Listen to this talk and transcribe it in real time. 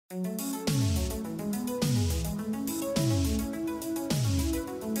Greetings,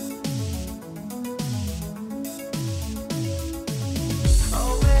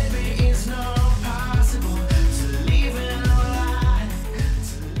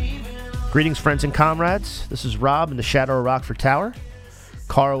 friends and comrades. This is Rob in the Shadow of Rockford Tower.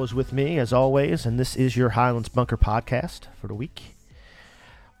 Carl is with me, as always, and this is your Highlands Bunker podcast for the week.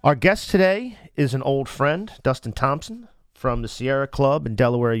 Our guest today is an old friend, Dustin Thompson, from the Sierra Club and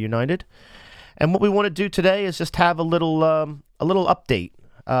Delaware United. And what we want to do today is just have a little update.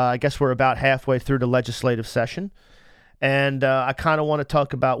 I guess we're about halfway through the legislative session, and I kind of want to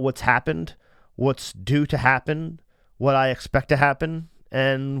talk about what's happened, what's due to happen, what I expect to happen,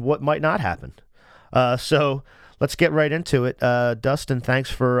 and what might not happen. So let's get right into it. Dustin, thanks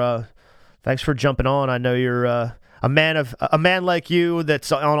for jumping on. I know you're a man like you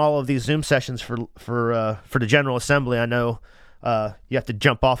that's on all of these Zoom sessions for the General Assembly. I know you have to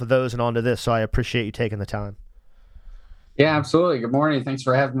jump off of those and onto this, so I appreciate you taking the time. Yeah, absolutely. Good morning. Thanks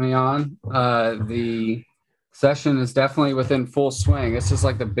for having me on. The session is definitely within full swing. This is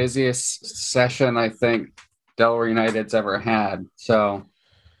like the busiest session I think Delaware United's ever had. So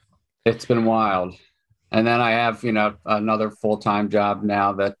it's been wild. And then I have, another full-time job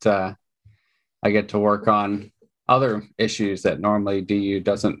now that I get to work on other issues that normally DU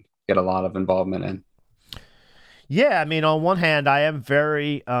doesn't get a lot of involvement in. Yeah, I mean, on one hand, I am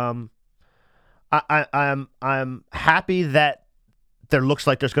very I'm happy that there looks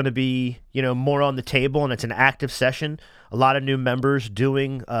like there's going to be, more on the table, and it's an active session. A lot of new members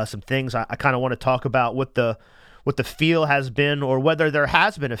doing some things. I kind of want to talk about what the feel has been, or whether there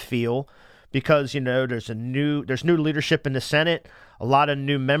has been a feel, because there's new leadership in the Senate, a lot of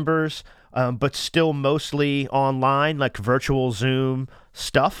new members, but still mostly online, like virtual Zoom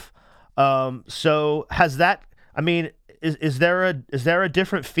stuff. So has that? I mean, is there a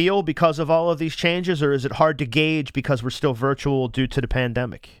different feel because of all of these changes, or is it hard to gauge because we're still virtual due to the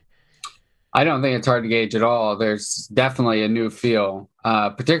pandemic? I don't think it's hard to gauge at all. There's definitely a new feel,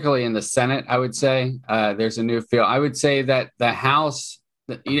 particularly in the Senate. I would say there's a new feel. I would say that the House.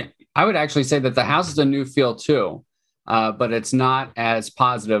 I would actually say that the House is a new feel too, but it's not as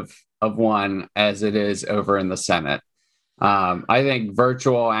positive of one as it is over in the Senate. I think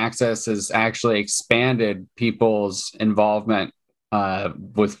virtual access has actually expanded people's involvement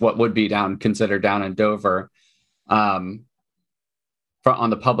with what would be considered down in Dover on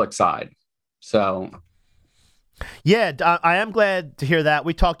the public side. So, yeah, I am glad to hear that.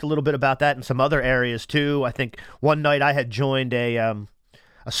 We talked a little bit about that in some other areas too. I think one night I had joined a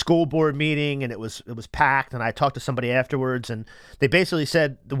school board meeting, and it was packed, and I talked to somebody afterwards, and they basically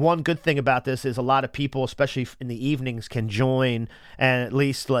said the one good thing about this is a lot of people, especially in the evenings, can join and at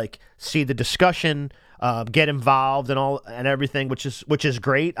least see the discussion, get involved and everything, which is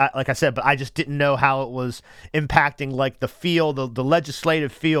great. Like I said, but I just didn't know how it was impacting the feel, the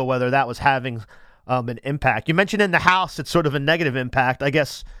legislative feel, whether that was having an impact. You mentioned in the House it's sort of a negative impact. I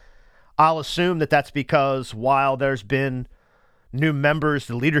guess I'll assume that that's because while there's been new members,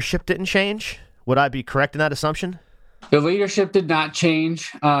 the leadership didn't change. Would I be correct in that assumption? The leadership did not change.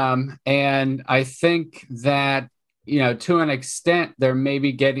 And I think that, to an extent, they may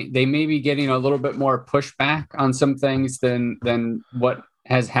be getting a little bit more pushback on some things than what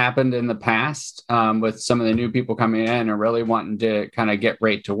has happened in the past, with some of the new people coming in and really wanting to kind of get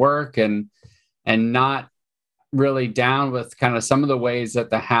right to work and not really down with kind of some of the ways that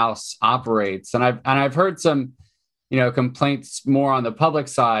the House operates. And I've heard some complaints more on the public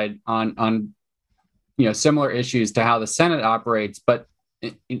side on similar issues to how the Senate operates, but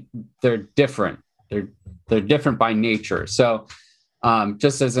they're different. They're different by nature. So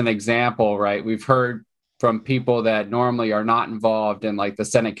just as an example, right, we've heard from people that normally are not involved in the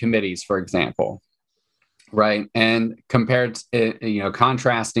Senate committees, for example, right? And compared to,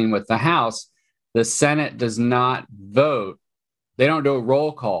 contrasting with the House, the Senate does not vote. They don't do a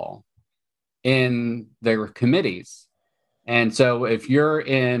roll call in their committees. And so if you're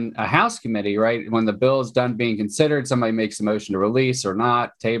in a House committee, right, when the bill is done being considered, somebody makes a motion to release or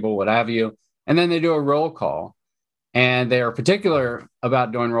not, table, what have you, and then they do a roll call. And they are particular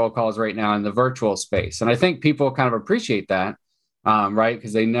about doing roll calls right now in the virtual space. And I think people kind of appreciate that, right,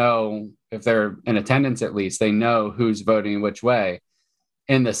 because they know, if they're in attendance at least, they know who's voting which way.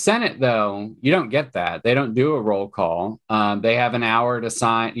 In the Senate, though, you don't get that. They don't do a roll call. They have an hour to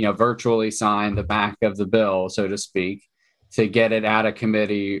sign, virtually sign the back of the bill, so to speak, to get it out of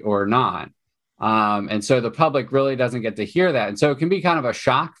committee or not. And so the public really doesn't get to hear that. And so it can be kind of a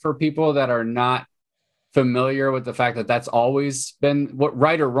shock for people that are not familiar with the fact that that's always been,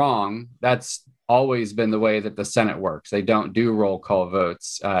 right or wrong, that's always been the way that the Senate works. They don't do roll call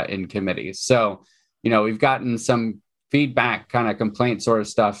votes in committees. So, we've gotten some feedback, kind of complaint sort of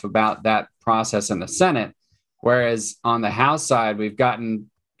stuff about that process in the Senate. Whereas on the House side, we've gotten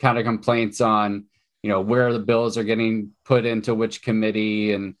kind of complaints on, where the bills are getting put into which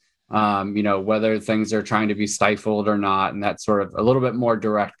committee and, whether things are trying to be stifled or not. And that's sort of a little bit more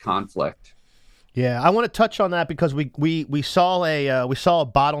direct conflict. Yeah, I want to touch on that because we saw a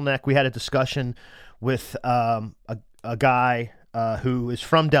bottleneck. We had a discussion with a guy who is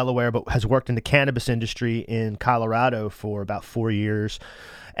from Delaware but has worked in the cannabis industry in Colorado for about 4 years,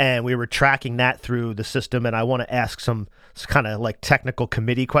 and we were tracking that through the system. And I want to ask some kind of like technical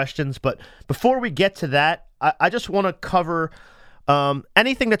committee questions. But before we get to that, I just want to cover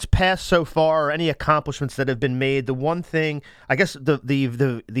anything that's passed so far or any accomplishments that have been made. The one thing, I guess,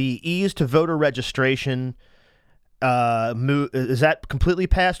 the ease to voter registration, is that completely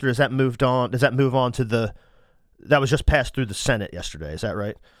passed, or is that moved on? Does that move on to that was just passed through the Senate yesterday? Is that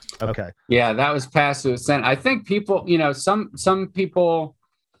right? Okay. Yeah, that was passed through the Senate. I think people, some people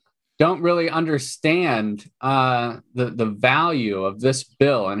don't really understand the value of this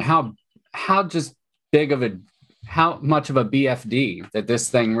bill and how just big of how much of a BFD that this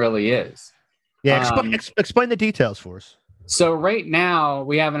thing really is. Yeah, explain the details for us. So right now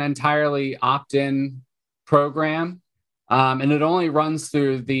we have an entirely opt-in program, and it only runs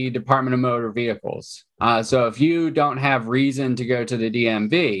through the Department of Motor Vehicles. So if you don't have reason to go to the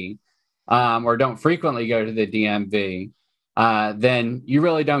DMV or don't frequently go to the DMV, then you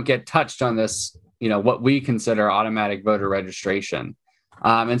really don't get touched on this, what we consider automatic voter registration.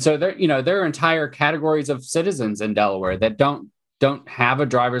 And so there are entire categories of citizens in Delaware that don't have a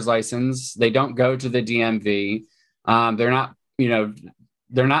driver's license. They don't go to the DMV.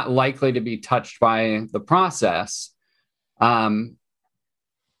 They're not likely to be touched by the process.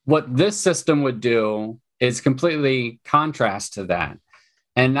 What this system would do is completely contrast to that.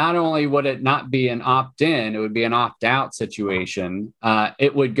 And not only would it not be an opt-in, it would be an opt-out situation.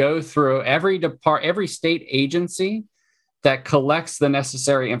 It would go through every state agency that collects the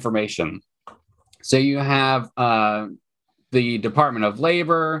necessary information. So you have the Department of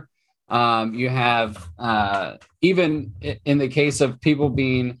Labor. You have, even in the case of people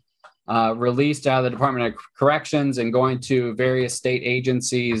being released out of the Department of Corrections and going to various state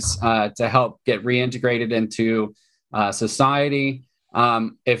agencies to help get reintegrated into society.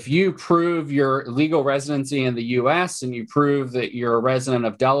 If you prove your legal residency in the U.S. and you prove that you're a resident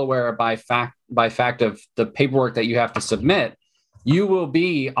of Delaware by fact of the paperwork that you have to submit, you will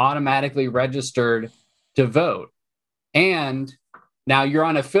be automatically registered to vote. And now you're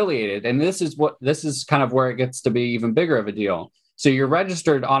unaffiliated, and this is kind of where it gets to be even bigger of a deal. So you're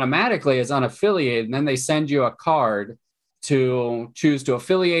registered automatically as unaffiliated, and then they send you a card to choose to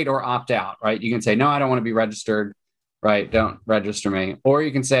affiliate or opt out. Right? You can say, no, I don't want to be registered. Right? Don't register me. Or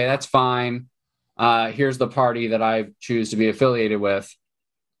you can say, that's fine. Here's the party that I choose to be affiliated with.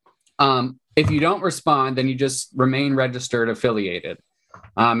 If you don't respond, then you just remain registered affiliated.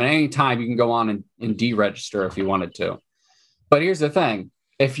 At any time, you can go on and deregister if you wanted to. But here's the thing.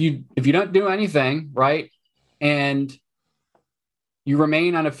 If you don't do anything, right, and you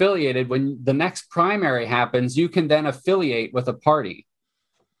remain unaffiliated, when the next primary happens, you can then affiliate with a party.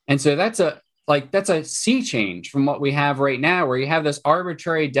 And so that's a sea change from what we have right now, where you have this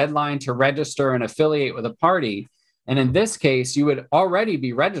arbitrary deadline to register and affiliate with a party. And in this case, you would already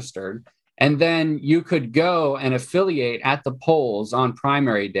be registered, and then you could go and affiliate at the polls on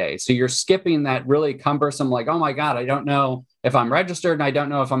primary day. So you're skipping that really cumbersome, like, oh my God, I don't know if I'm registered and I don't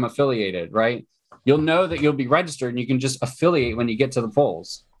know if I'm affiliated, right? You'll know that you'll be registered and you can just affiliate when you get to the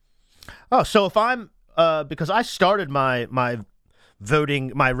polls. Oh, so if I'm, because I started my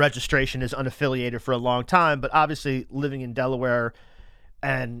voting, my registration is unaffiliated for a long time, but obviously living in Delaware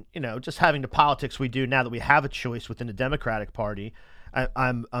and, just having the politics we do now that we have a choice within the Democratic Party,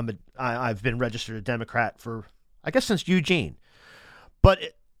 I've been registered a Democrat for, I guess, since Eugene. But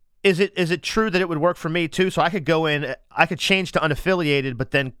is it true that it would work for me too? So I could go in, I could change to unaffiliated,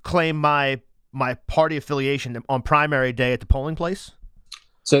 but then claim my party affiliation on primary day at the polling place?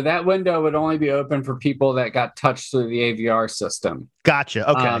 So that window would only be open for people that got touched through the AVR system. Gotcha.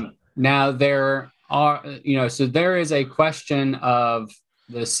 Okay. Now there are, so there is a question of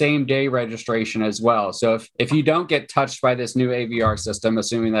the same day registration as well. So if you don't get touched by this new AVR system,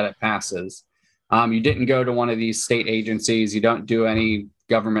 assuming that it passes, you didn't go to one of these state agencies, you don't do any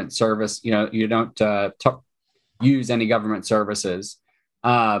government service, you don't use any government services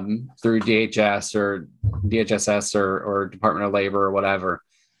through DHS or DHSS or Department of Labor or whatever.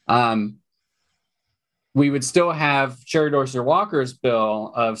 we would still have Sherry Dorsey Walker's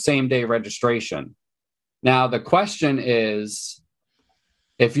bill of same-day registration. Now, the question is,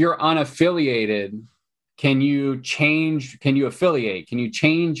 if you're unaffiliated, can you affiliate? Can you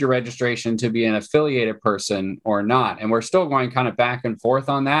change your registration to be an affiliated person or not? And we're still going kind of back and forth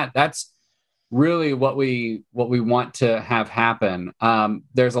on that. That's really what we want to have happen.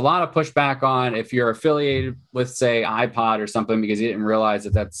 There's a lot of pushback on if you're affiliated with, say, iPod or something, because you didn't realize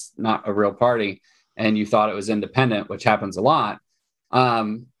that that's not a real party and you thought it was independent, which happens a lot.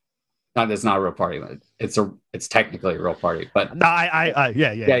 That's not a real party. It's technically a real party, but no,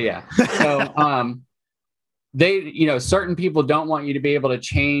 yeah. So, certain people don't want you to be able to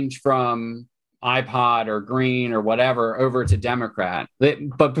change from iPod or Green or whatever over to Democrat,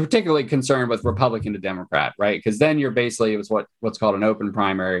 but particularly concerned with Republican to Democrat, right? Because then you're basically what's called an open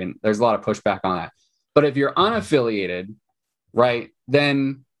primary, and there's a lot of pushback on that. But if you're unaffiliated, right,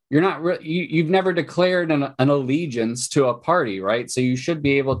 then you're not you've never declared an allegiance to a party, right? So you should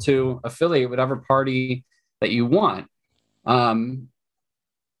be able to affiliate with whatever party that you want. And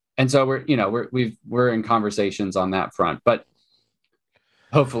so we're in conversations on that front, but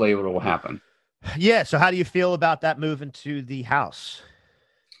hopefully it will happen. Yeah. So how do you feel about that move into the House?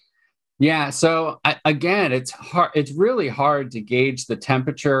 Yeah. So again, it's hard. It's really hard to gauge the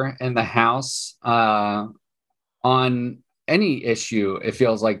temperature in the House on any issue. It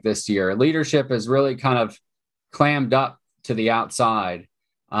feels like this year leadership is really kind of clammed up to the outside,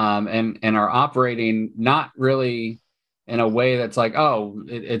 and are operating not really in a way that's like,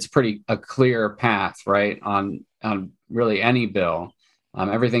 it's pretty a clear path, right, on really any bill.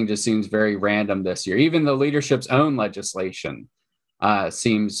 Everything just seems very random this year. Even the leadership's own legislation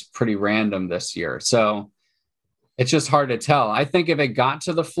seems pretty random this year. So it's just hard to tell. I think if it got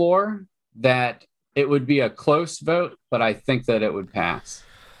to the floor, that it would be a close vote, but I think that it would pass.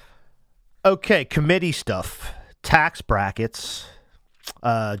 Okay, committee stuff, tax brackets.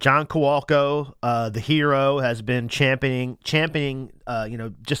 John Kowalko, the hero, has been championing,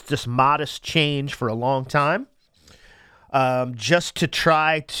 just this modest change for a long time, just to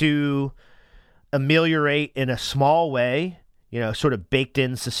try to ameliorate in a small way, sort of baked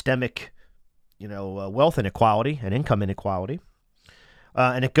in systemic, wealth inequality and income inequality.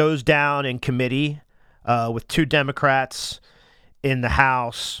 And it goes down in committee with 2 Democrats in the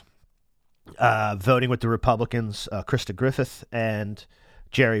House voting with the Republicans, Krista Griffith and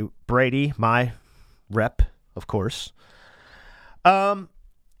Jerry Brady, my rep, of course. Obviously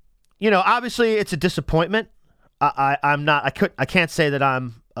it's a disappointment. I can't say that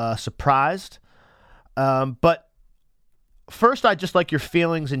I'm surprised. But first, I'd just like your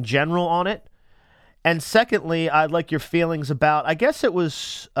feelings in general on it. And secondly, I'd like your feelings about, I guess it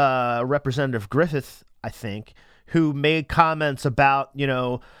was Representative Griffith, I think, who made comments about,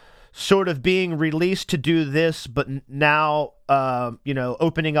 sort of being released to do this, but now,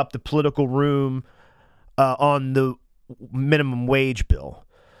 opening up the political room on the minimum wage bill.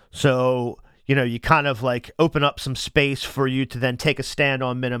 So, you kind of like open up some space for you to then take a stand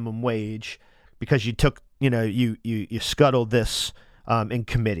on minimum wage because you took, you scuttled this in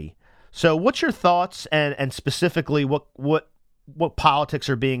committee. So what's your thoughts and specifically what politics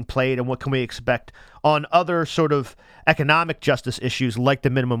are being played and what can we expect on other sort of economic justice issues like the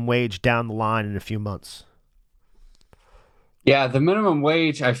minimum wage down the line in a few months? Yeah, the minimum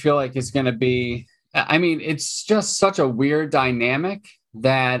wage, I feel like, is going to be, it's just such a weird dynamic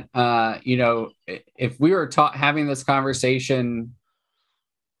that, if we were having this conversation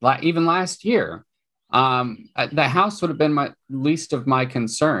even last year, the House would have been least of my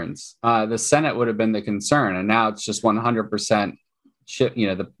concerns. The Senate would have been the concern. And now it's just 100%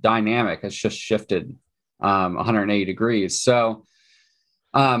 the dynamic has just shifted 180 degrees. So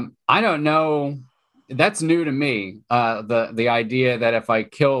I don't know. That's new to me. The idea that if I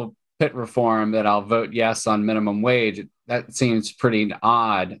kill PIT reform, that I'll vote yes on minimum wage. That seems pretty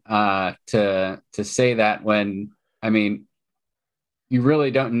odd to say that when, you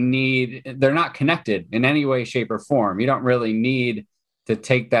really don't need, they're not connected in any way, shape, or form. You don't really need to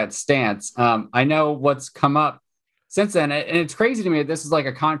take that stance. I know what's come up since then, and it's crazy to me that this is like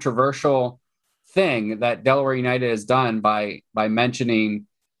a controversial thing that Delaware United has done by mentioning,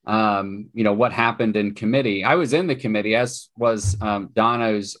 what happened in committee. I was in the committee, as was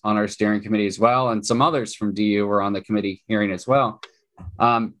Donna, who's on our steering committee as well, and some others from DU were on the committee hearing as well.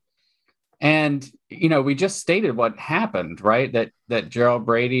 And, we just stated what happened, right? That Gerald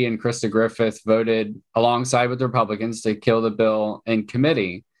Brady and Krista Griffith voted alongside with the Republicans to kill the bill in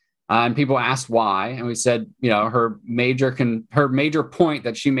committee. And people asked why. And we said, her major point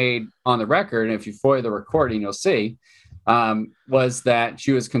that she made on the record, and if you FOIA the recording, you'll see, was that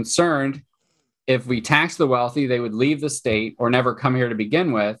she was concerned if we tax the wealthy, they would leave the state or never come here to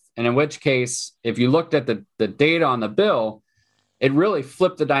begin with. And in which case, if you looked at the data on the bill, it really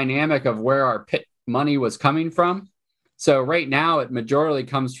flipped the dynamic of where our PIT money was coming from. So right now, it majorly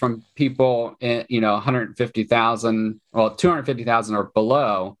comes from people, 150,000, well, 250,000 or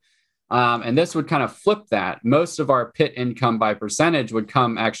below. And this would kind of flip that. Most of our PIT income by percentage would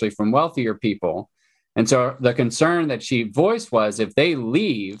come actually from wealthier people. And so the concern that she voiced was if they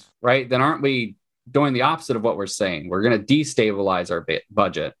leave, right, then aren't we doing the opposite of what we're saying? We're going to destabilize our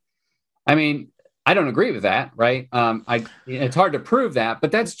budget. I mean, I don't agree with that, right? It's hard to prove that, but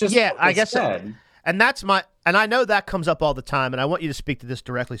that's just I guess. And I know that comes up all the time, and I want you to speak to this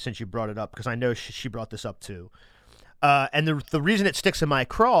directly since you brought it up, because I know she brought this up too. And the reason it sticks in my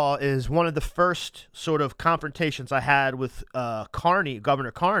craw is one of the first sort of confrontations I had with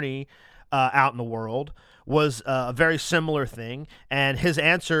Governor Carney, out in the world was a very similar thing, and his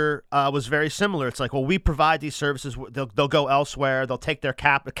answer was very similar. It's like, well, we provide these services. They'll go elsewhere. They'll take their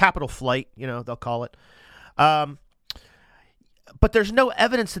capital flight, they'll call it. But there's no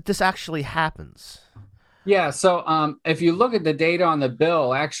evidence that this actually happens. Yeah. So if you look at the data on the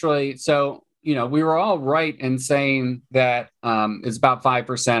bill, actually, we were all right in saying that it's about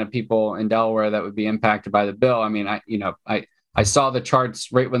 5% of people in Delaware that would be impacted by the bill. I mean, I saw the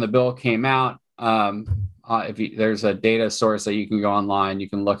charts right when the bill came out. There's a data source that you can go online, you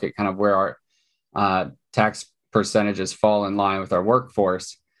can look at kind of where our tax percentages fall in line with our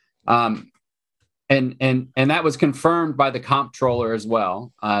workforce. And that was confirmed by the comptroller as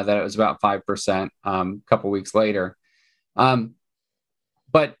well, that it was about 5% a couple weeks later.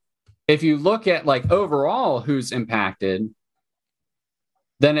 But if you look at like overall who's impacted,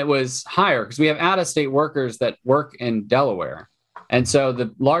 then it was higher because we have out-of-state workers that work in Delaware. And so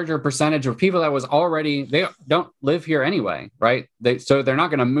the larger percentage of people that was already, they don't live here anyway, right? So they're not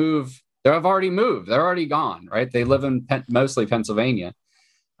going to move. They've already moved. They're already gone, right? They live in mostly Pennsylvania.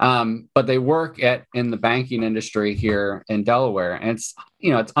 But they work in the banking industry here in Delaware. And it's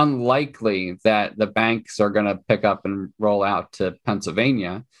unlikely that the banks are going to pick up and roll out to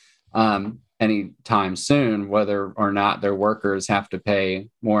Pennsylvania anytime soon, whether or not their workers have to pay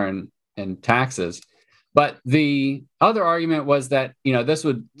more in taxes. But the other argument was that, this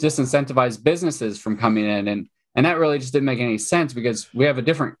would disincentivize businesses from coming in. And that really just didn't make any sense because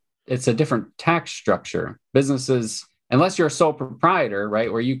it's a different tax structure. Businesses, unless you're a sole proprietor,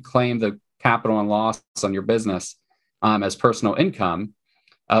 right, where you claim the capital and loss on your business as personal income,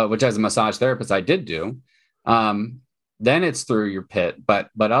 which as a massage therapist, I did do, then it's through your PIT. But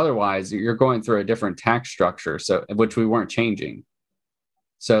otherwise, you're going through a different tax structure, which we weren't changing.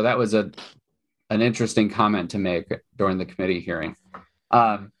 So that was an interesting comment to make during the committee hearing.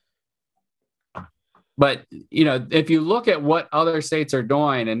 But, if you look at what other states are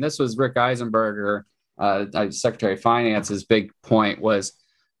doing, and this was Rick Eisenberger, Secretary of Finance's big point was,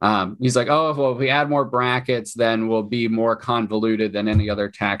 he's like, oh, well, if we add more brackets, then we'll be more convoluted than any other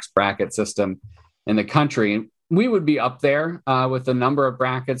tax bracket system in the country. We would be up there with the number of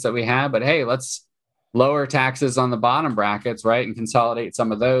brackets that we have, but hey, let's lower taxes on the bottom brackets, right? And consolidate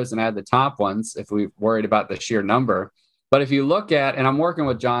some of those and add the top ones if we're worried about the sheer number. But if you look at, and I'm working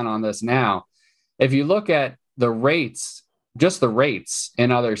with John on this now, if you look at the rates, just the rates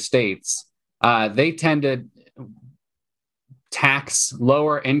in other states, they tend to tax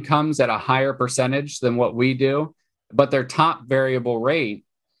lower incomes at a higher percentage than what we do, but their top variable rate,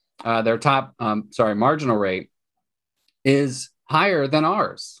 marginal rate is higher than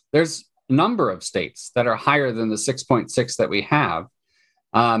ours. There's a number of states that are higher than the 6.6 that we have.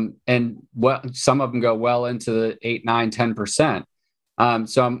 And some of them go well into the 8, 9, 10%.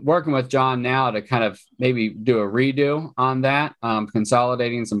 So I'm working with John now to kind of maybe do a redo on that,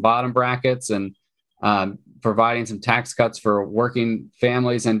 consolidating some bottom brackets and providing some tax cuts for working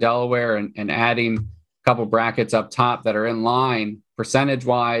families in Delaware and adding a couple brackets up top that are in line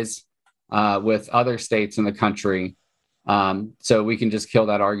percentage-wise with other states in the country. So we can just kill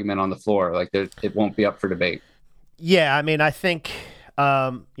that argument on the floor. Like it won't be up for debate. Yeah, I mean, I think,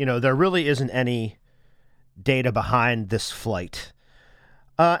 there really isn't any data behind this flight.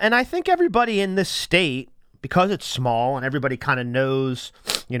 And I think everybody in this state, because it's small and everybody kind of knows,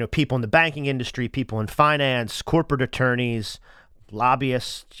 people in the banking industry, people in finance, corporate attorneys,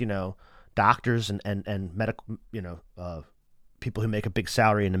 lobbyists, doctors and medical, people who make a big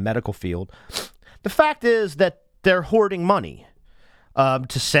salary in the medical field. The fact is that they're hoarding money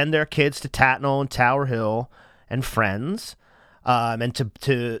to send their kids to Tatnall and Tower Hill and Friends, and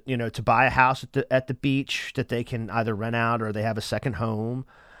to buy a house at the beach that they can either rent out or they have a second home.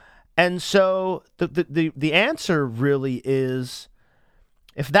 And so the answer really is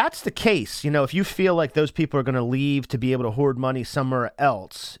if that's the case, if you feel like those people are going to leave to be able to hoard money somewhere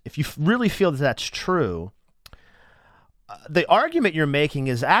else, if you really feel that that's true, the argument you're making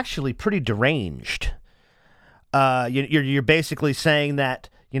is actually pretty deranged. You're basically saying that,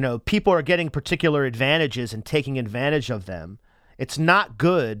 people are getting particular advantages and taking advantage of them. It's not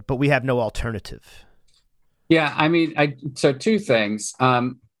good, but we have no alternative. Yeah, I mean, so two things.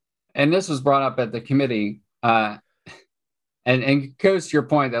 And this was brought up at the committee, and goes to your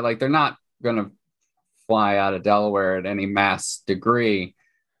point that, like, they're not going to fly out of Delaware at any mass degree.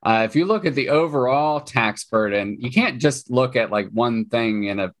 If you look at the overall tax burden, you can't just look at like one thing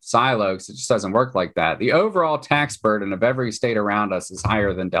in a silo, because it just doesn't work like that. The overall tax burden of every state around us is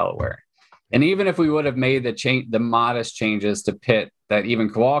higher than Delaware. And even if we would have made the modest changes to Pitt that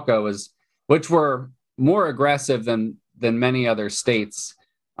even Coalco which were more aggressive than many other states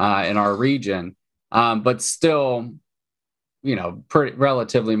in our region, but still, pretty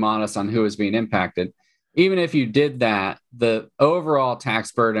relatively modest on who was being impacted. Even if you did that, the overall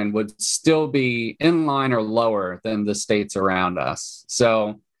tax burden would still be in line or lower than the states around us.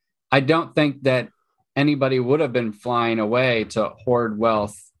 So I don't think that anybody would have been flying away to hoard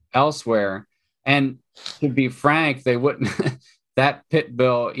wealth elsewhere. And to be frank, they wouldn't. That Pitt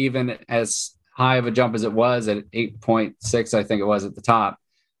bill, even as high of a jump as it was at 8.6, I think it was at the top,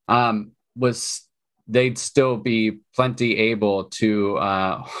 they'd still be plenty able to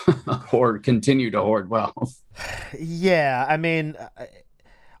continue to hoard wealth. Yeah, I mean,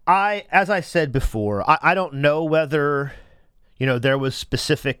 as I said before, I don't know whether, there was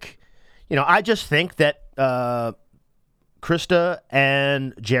specific, I just think that Krista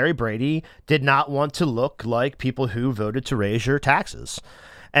and Jerry Brady did not want to look like people who voted to raise your taxes.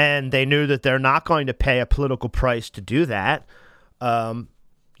 And they knew that they're not going to pay a political price to do that.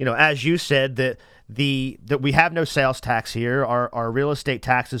 As you said, that we have no sales tax here. Our real estate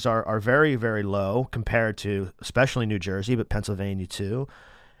taxes are very, very low compared to especially New Jersey, but Pennsylvania too.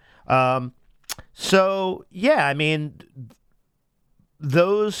 So yeah, I mean,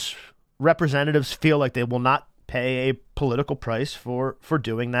 those representatives feel like they will not pay a political price for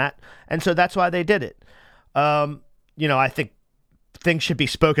doing that, and so that's why they did it. I think things should be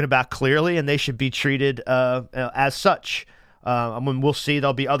spoken about clearly, and they should be treated as such. We'll see.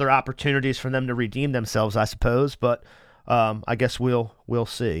 There'll be other opportunities for them to redeem themselves, I suppose, but I guess we'll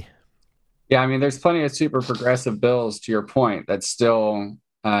see. Yeah, I mean, there's plenty of super progressive bills, to your point, that still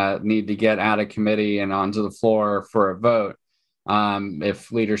need to get out of committee and onto the floor for a vote,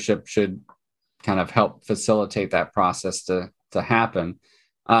 if leadership should kind of help facilitate that process to happen.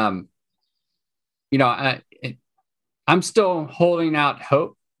 I'm still holding out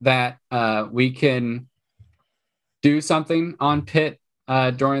hope that we can do something on Pitt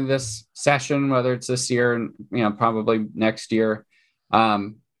during this session, whether it's this year and probably next year.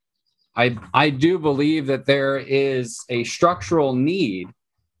 I do believe that there is a structural need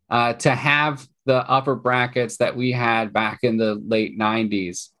to have the upper brackets that we had back in the late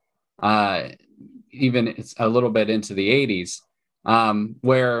 90s, even a little bit into the 80s,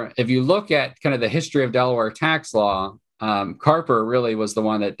 where if you look at kind of the history of Delaware tax law, Carper really was the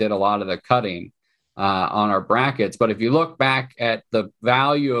one that did a lot of the cutting on our brackets. But if you look back at the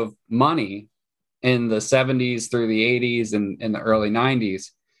value of money in the 70s through the 80s and in the early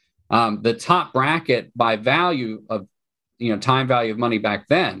 90s, the top bracket by value of, time value of money back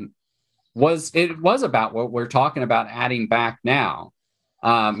then was about what we're talking about adding back now.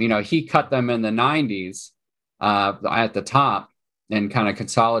 He cut them in the 90s at the top and kind of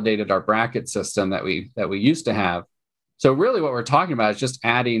consolidated our bracket system that we used to have. So really what we're talking about is just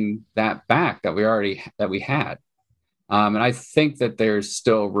adding that back that we had. And I think that there's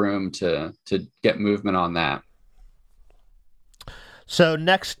still room to get movement on that. So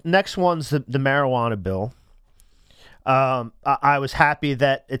next one's the marijuana bill. I was happy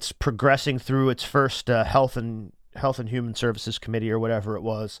that it's progressing through its first Health and Human Services Committee or whatever it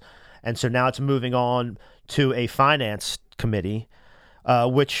was. And so now it's moving on to a finance committee,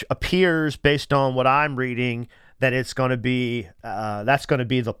 which appears, based on what I'm reading, that it's going to be, that's going to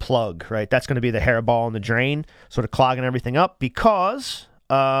be the plug, right? That's going to be the hairball in the drain, sort of clogging everything up, because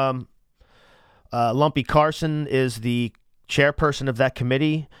Lumpy Carson is the chairperson of that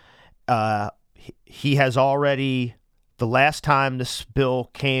committee. He has already, the last time this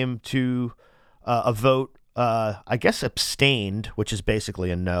bill came to a vote, I guess abstained, which is basically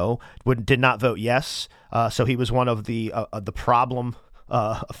a no, did not vote yes. So he was one of the problem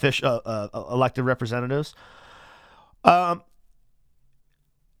elected representatives. Am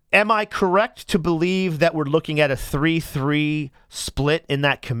I correct to believe that we're looking at a 3-3 split in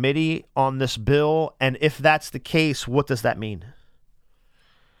that committee on this bill? And if that's the case, what does that mean?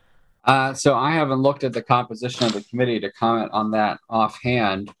 So I haven't looked at the composition of the committee to comment on that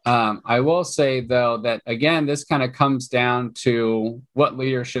offhand. I will say, though, that, again, this kind of comes down to what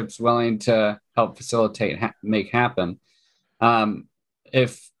leadership's willing to help facilitate, make happen.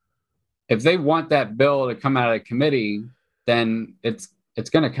 If they want that bill to come out of committee, then it's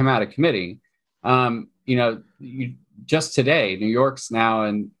going to come out of committee. Just today, New York's now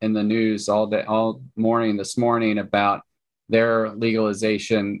in the news all morning this morning about their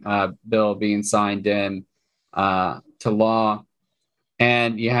legalization bill being signed in to law.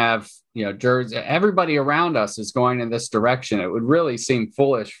 And you have, Jersey, everybody around us is going in this direction. It would really seem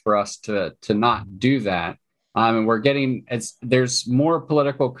foolish for us to not do that. And there's more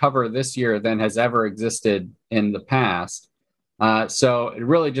political cover this year than has ever existed in the past. So it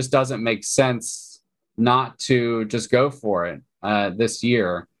really just doesn't make sense not to just go for it this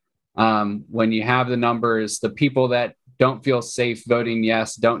year. When you have the numbers, the people that don't feel safe voting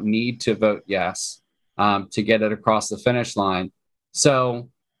yes don't need to vote yes to get it across the finish line. So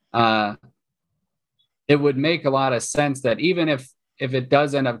it would make a lot of sense that even if it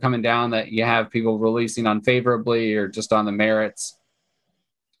does end up coming down, that you have people releasing unfavorably or just on the merits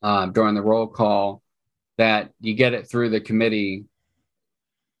during the roll call, that you get it through the committee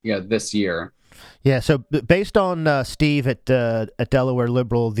this year. Yeah, so based on Steve at Delaware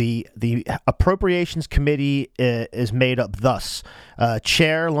Liberal, the Appropriations Committee is made up thus: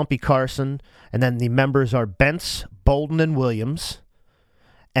 Chair Lumpy Carson, and then the members are Bentz, Bolden, and Williams,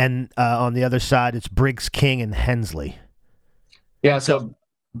 and on the other side it's Briggs, King, and Hensley. Yeah, so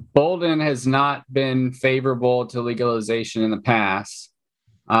Bolden has not been favorable to legalization in the past.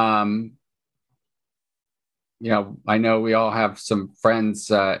 I know we all have some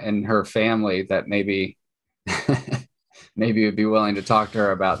friends in her family that maybe would be willing to talk to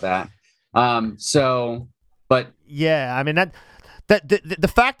her about that. But yeah, I mean that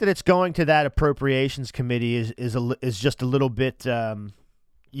the fact that it's going to that Appropriations Committee is just a little bit,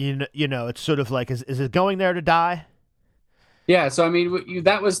 it's sort of like, is it going there to die? Yeah, so I mean,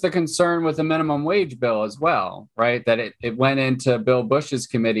 that was the concern with the minimum wage bill as well, right? That it went into Bill Bush's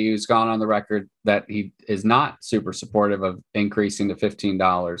committee, who's gone on the record that he is not super supportive of increasing to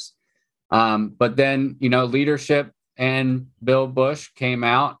 $15. But then, leadership and Bill Bush came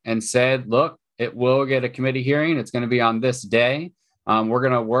out and said, look, it will get a committee hearing. It's going to be on this day. We're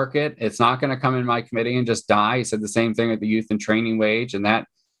going to work it. It's not going to come in my committee and just die. He said the same thing with the youth and training wage, and that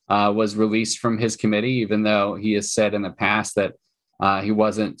was released from his committee, even though he has said in the past that he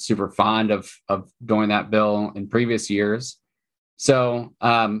wasn't super fond of doing that bill in previous years. So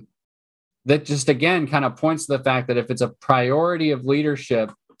that just, again, kind of points to the fact that if it's a priority of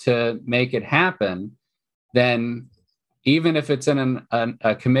leadership to make it happen, then even if it's in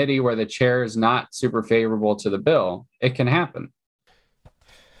a committee where the chair is not super favorable to the bill, it can happen.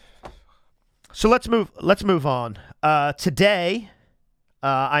 So let's move on. Today,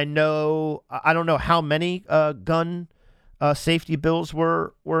 I don't know how many gun safety bills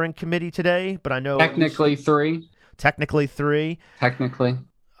were in committee today, but I know technically three. Technically.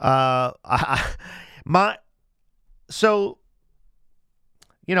 I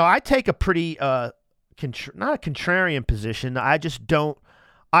take a pretty not a contrarian position. I don't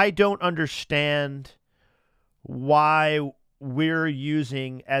understand why we're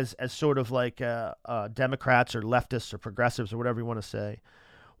using as sort of like Democrats or leftists or progressives or whatever you want to say,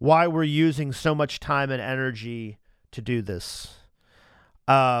 why we're using so much time and energy to do this.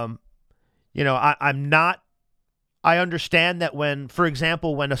 I understand that when, for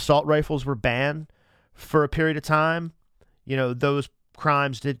example, when assault rifles were banned for a period of time, those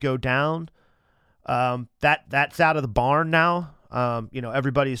crimes did go down. That's out of the barn now.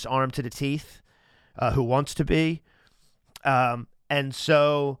 Everybody's armed to the teeth who wants to be. And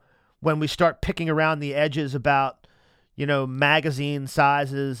so when we start picking around the edges about, magazine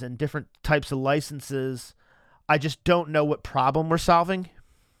sizes and different types of licenses, I just don't know what problem we're solving.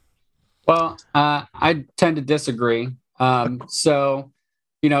 Well, I tend to disagree. Let's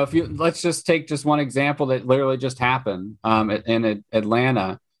just take just one example that literally just happened in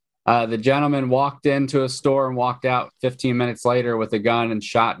Atlanta. The gentleman walked into a store and walked out 15 minutes later with a gun and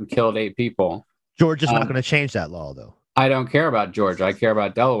shot and killed 8 people. Georgia's not going to change that law, though. I don't care about Georgia. I care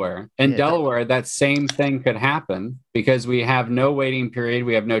about Delaware. In Delaware, that same thing could happen because we have no waiting period.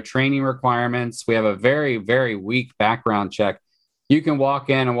 We have no training requirements. We have a very, very weak background check. You can walk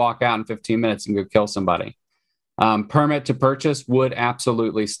in and walk out in 15 minutes and go kill somebody. Permit to purchase would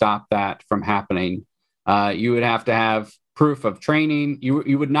absolutely stop that from happening. You would have to have proof of training.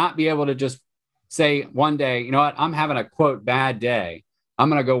 You would not be able to just say one day, you know what, I'm having a, quote, bad day. I'm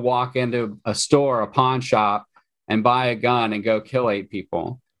going to go walk into a store, a pawn shop, and buy a gun and go kill 8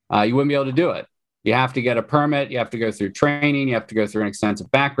 people. you wouldn't be able to do it. You have to get a permit. You have to go through training. You have to go through an extensive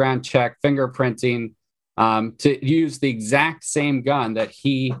background check, fingerprinting, to use the exact same gun that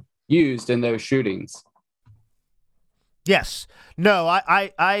he used in those shootings. Yes. No,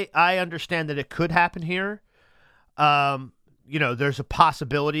 I understand that it could happen here. There's a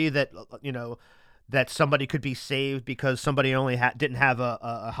possibility that, that somebody could be saved because somebody only didn't have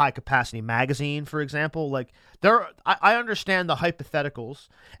a high capacity magazine, for example. Like I understand the hypotheticals,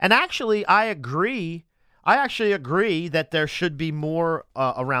 and actually I agree. I actually agree that there should be more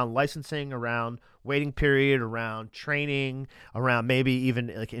around licensing, around waiting period, around training, around maybe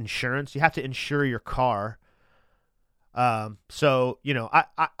even like insurance. You have to insure your car. So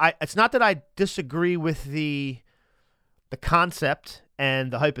it's not that I disagree with the concept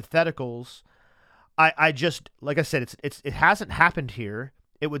and the hypotheticals. I just, like I said, it hasn't happened here.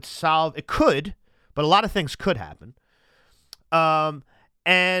 It could, but a lot of things could happen.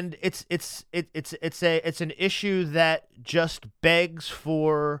 And it's an issue that just begs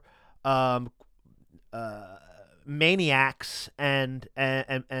for maniacs and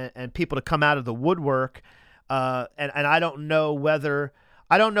people to come out of the woodwork. And I don't know whether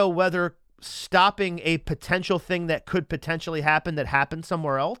stopping a potential thing that could potentially happen that happened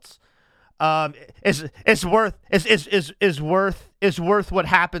somewhere else is worth what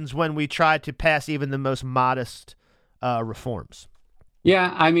happens when we try to pass even the most modest reforms.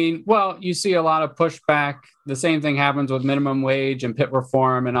 Yeah, I mean, well, you see a lot of pushback. The same thing happens with minimum wage and PIT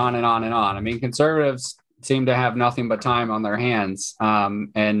reform and on and on and on. I mean, conservatives seem to have nothing but time on their hands.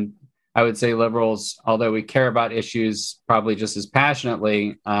 And I would say liberals, although we care about issues probably just as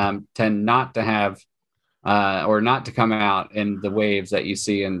passionately, tend not to have or not to come out in the waves that you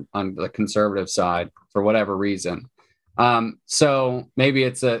see on the conservative side for whatever reason. So maybe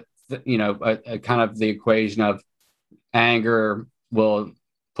it's a kind of the equation of anger will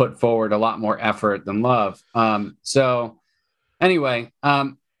put forward a lot more effort than love. So anyway,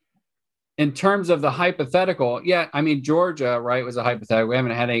 in terms of the hypothetical, yeah, I mean, Georgia, right, was a hypothetical. We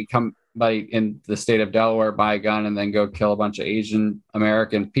haven't had anybody in the state of Delaware buy a gun and then go kill a bunch of Asian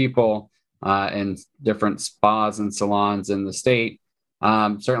American people in different spas and salons in the state.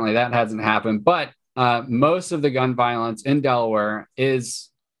 Certainly that hasn't happened. But most of the gun violence in Delaware is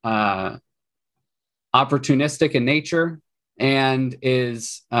opportunistic in nature and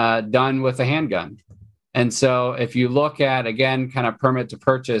is done with a handgun. And so if you look at, again, kind of permit to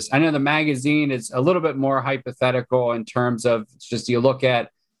purchase, I know the magazine is a little bit more hypothetical in terms of just you look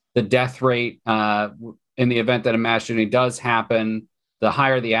at the death rate in the event that a mass shooting does happen. The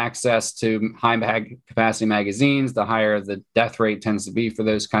higher the access to high capacity magazines, the higher the death rate tends to be for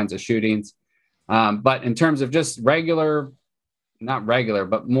those kinds of shootings. But in terms of just not regular,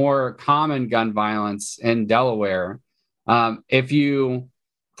 but more common gun violence in Delaware, if you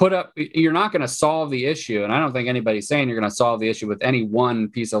you're not going to solve the issue. And I don't think anybody's saying you're going to solve the issue with any one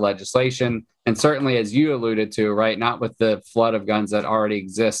piece of legislation. And certainly, as you alluded to, right, not with the flood of guns that already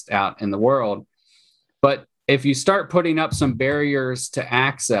exist out in the world. But if you start putting up some barriers to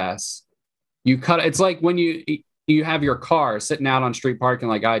access, it's like when you have your car sitting out on street parking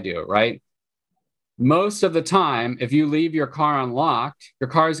like I do, right? Most of the time, if you leave your car unlocked, your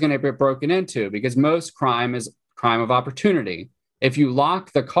car is going to get broken into because most crime is crime of opportunity. If you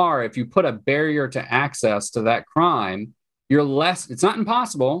lock the car, if you put a barrier to access to that crime, it's not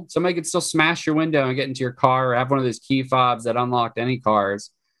impossible. Somebody could still smash your window and get into your car or have one of those key fobs that unlocked any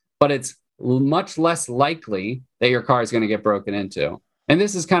cars, but it's much less likely that your car is going to get broken into. And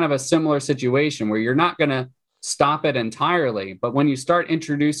this is kind of a similar situation where you're not going to stop it entirely, but when you start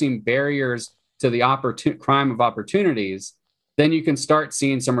introducing barriers to the crime of opportunities, then you can start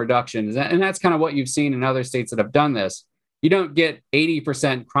seeing some reductions. And that's kind of what you've seen in other states that have done this. You don't get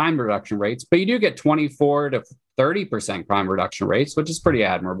 80% crime reduction rates, but you do get 24 to 30% crime reduction rates, which is pretty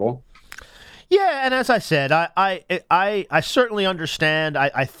admirable. Yeah, and as I said, I certainly understand.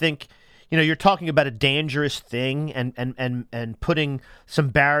 I think, you're talking about a dangerous thing, and putting some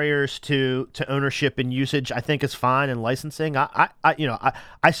barriers to ownership and usage, I think is fine, and licensing.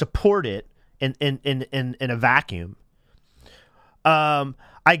 I support it in a vacuum.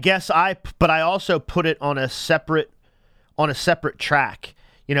 I guess but I also put it on a separate track.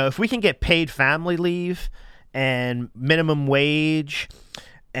 If we can get paid family leave and minimum wage,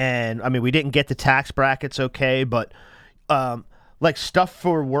 and I mean, we didn't get the tax brackets, okay, but like stuff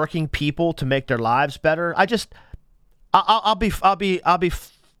for working people to make their lives better. I'll be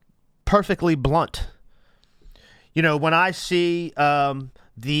perfectly blunt. When I see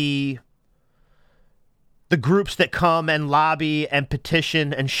the groups that come and lobby and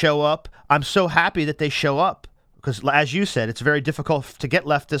petition and show up, I'm so happy that they show up. because as you said, it's very difficult to get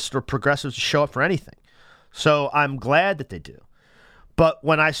leftists or progressives to show up for anything. So I'm glad that they do. But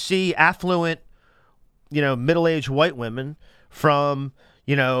when I see affluent, middle-aged white women from,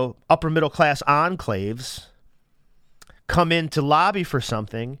 upper middle class enclaves come in to lobby for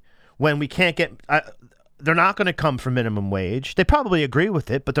something when we can't get, they're not going to come for minimum wage. They probably agree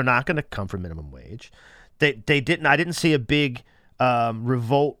with it, but they're not going to come for minimum wage. I didn't see a big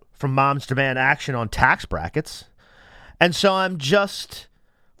revolt from Moms Demand Action on tax brackets. And so I'm just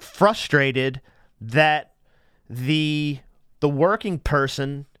frustrated that the working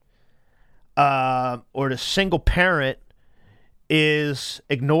person or the single parent is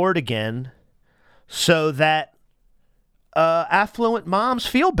ignored again so that affluent moms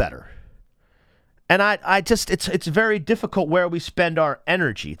feel better. And it's very difficult where we spend our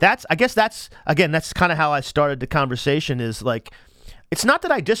energy. That's kind of how I started the conversation, is like, it's not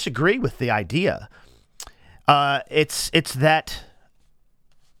that I disagree with the idea. It's that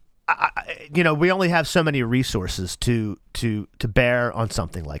we only have so many resources to bear on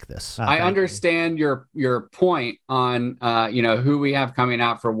something like this. I understand your point on who we have coming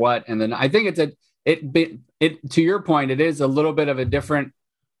out for what, and then I think to your point, it is a little bit of a different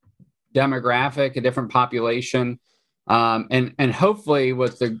demographic, a different population, and hopefully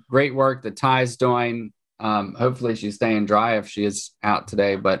with the great work that Ty's doing, hopefully she's staying dry if she is out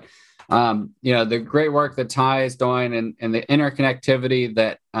today, but the great work that Ty is doing and the interconnectivity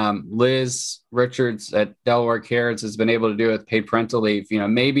that Liz Richards at Delaware Cares has been able to do with paid parental leave,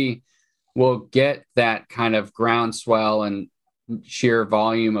 maybe we'll get that kind of groundswell and sheer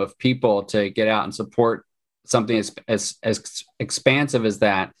volume of people to get out and support something as expansive as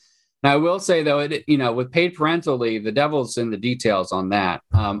that. Now, I will say, though, with paid parental leave, the devil's in the details on that.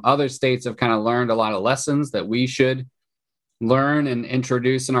 Other states have kind of learned a lot of lessons that we should learn and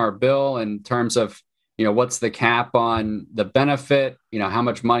introduce in our bill in terms of, what's the cap on the benefit, how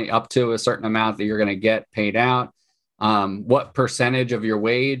much money up to a certain amount that you're going to get paid out, what percentage of your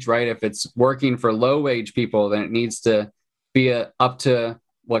wage, right? If it's working for low wage people, then it needs to be up to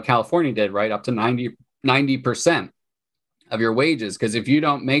what California did, right? Up to 90% of your wages. Because if you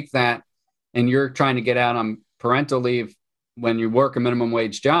don't make that and you're trying to get out on parental leave when you work a minimum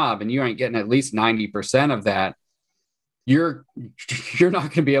wage job and you ain't getting at least 90% of that, you're not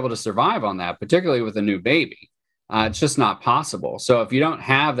going to be able to survive on that, particularly with a new baby. It's just not possible. So if you don't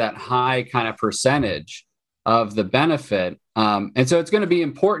have that high kind of percentage of the benefit, and so it's going to be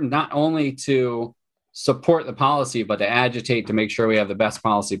important not only to support the policy, but to agitate to make sure we have the best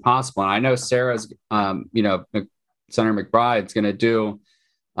policy possible. And I know Sarah's, Senator McBride's going to do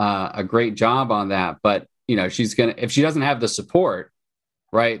a great job on that. But, she's going to, if she doesn't have the support,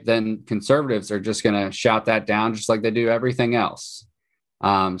 right, then conservatives are just going to shout that down just like they do everything else.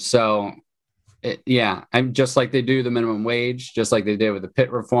 I'm just like they do the minimum wage, just like they did with the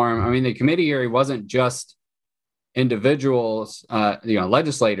PIT reform. I mean, the committee hearing wasn't just individuals,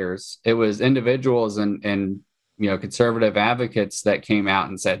 legislators. It was individuals and conservative advocates that came out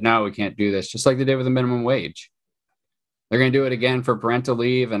and said, no, we can't do this, just like they did with the minimum wage. They're going to do it again for parental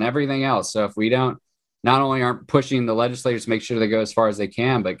leave and everything else. So if we not only aren't pushing the legislators to make sure they go as far as they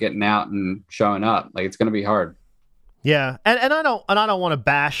can, but getting out and showing up, like, it's going to be hard. Yeah. And I don't want to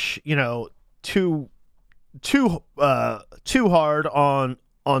bash, too hard on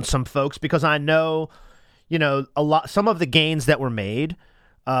some folks, because I know, some of the gains that were made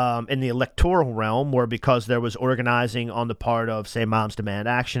in the electoral realm were because there was organizing on the part of, say, Moms Demand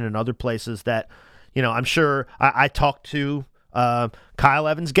Action and other places that, I'm sure I talked to Kyle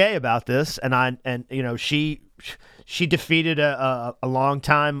Evans Gay about this, and she defeated a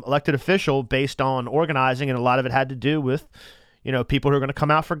longtime elected official based on organizing, and a lot of it had to do with, people who are going to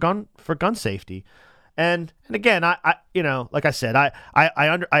come out for gun safety. And again, I like I said, I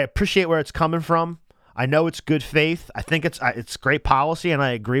appreciate where it's coming from. I know it's good faith. I think it's great policy, and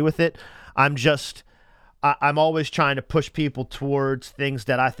I agree with it. I'm always trying to push people towards things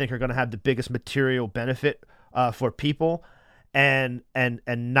that I think are going to have the biggest material benefit for people, and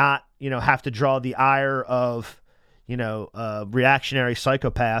not have to draw the ire of reactionary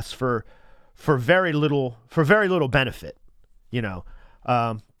psychopaths for very little benefit.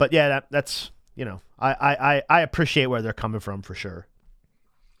 But yeah, that's I appreciate where they're coming from for sure.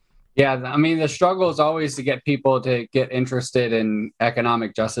 Yeah, I mean, the struggle is always to get people to get interested in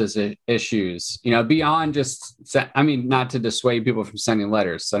economic justice issues, beyond just, not to dissuade people from sending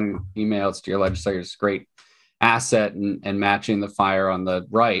letters. Sending emails to your legislators is a great asset and matching the fire on the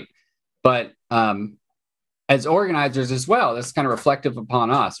right. But as organizers as well, that's kind of reflective upon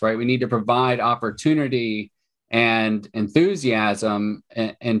us, right? We need to provide opportunity and enthusiasm,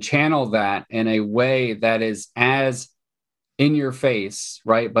 and channel that in a way that is as in your face,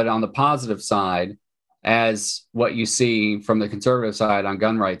 right? But on the positive side, as what you see from the conservative side on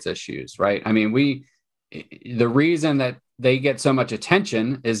gun rights issues, right? I mean, the reason that they get so much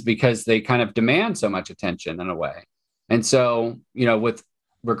attention is because they kind of demand so much attention in a way. And so, with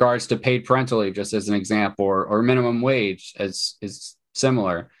regards to paid parental leave, just as an example, or minimum wage is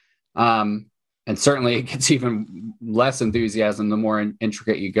similar. And certainly it gets even less enthusiasm the more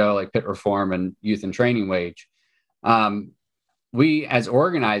intricate you go, like PIT reform and youth and training wage. We as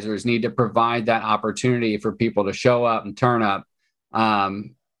organizers need to provide that opportunity for people to show up and turn up,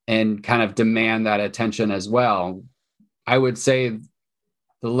 and kind of demand that attention as well. I would say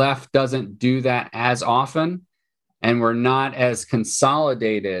the left doesn't do that as often, and we're not as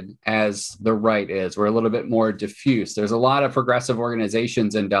consolidated as the right is. We're a little bit more diffuse. There's a lot of progressive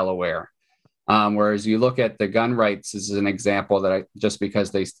organizations in Delaware, whereas you look at the gun rights as an example that just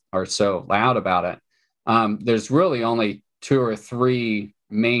because they are so loud about it, there's really only 2 or 3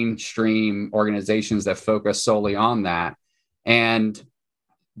 mainstream organizations that focus solely on that. And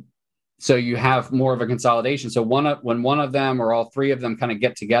so you have more of a consolidation. So when one of them or all 3 of them kind of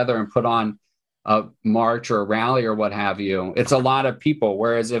get together and put on a march or a rally or what have you, it's a lot of people.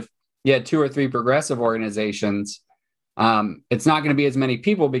 Whereas if you had 2 or 3 progressive organizations, it's not going to be as many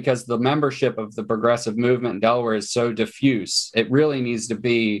people because the membership of the progressive movement in Delaware is so diffuse. It really needs to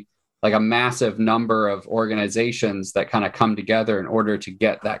be like a massive number of organizations that kind of come together in order to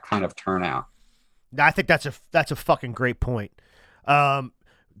get that kind of turnout. I think that's a fucking great point.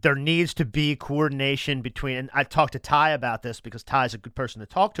 There needs to be coordination between, and I talked to Ty about this because Ty's a good person to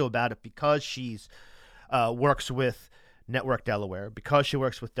talk to about it, because she's works with Network Delaware, because she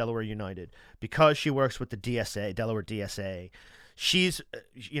works with Delaware United, because she works with the DSA, Delaware DSA. She's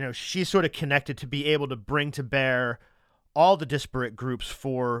sort of connected to be able to bring to bear all the disparate groups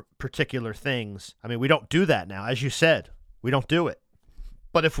for particular things. I mean, we don't do that now. As you said, we don't do it.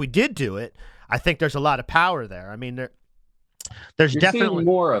 But if we did do it, I think there's a lot of power there. I mean, there's definitely seeing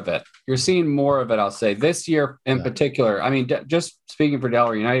more of it. You're seeing more of it, I'll say. This year in particular, I mean, just speaking for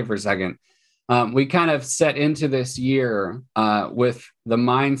Delaware United for a second, we kind of set into this year with the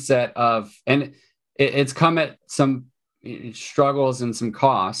mindset of, and it's come at some struggles and some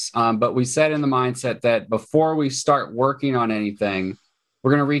costs, but we set in the mindset that before we start working on anything, we're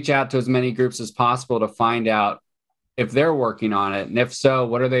going to reach out to as many groups as possible to find out if they're working on it, and if so,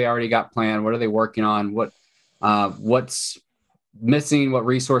 what are they already got planned, what are they working on, what's missing, what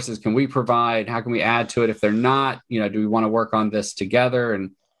resources can we provide, how can we add to it if they're not, do we want to work on this together,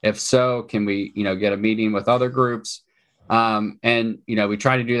 and if so, can we get a meeting with other groups, and we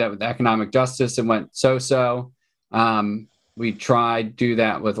try to do that with economic justice and went so. We tried to do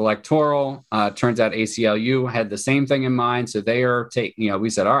that with electoral. Turns out ACLU had the same thing in mind. So they are we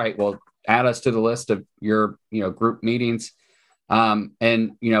said, all right, well, add us to the list of your, group meetings.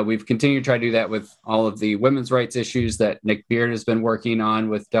 And we've continued to try to do that with all of the women's rights issues that Nick Beard has been working on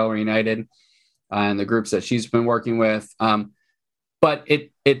with Delaware United, and the groups that she's been working with. But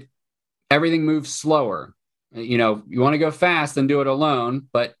everything moves slower. You want to go fast and do it alone,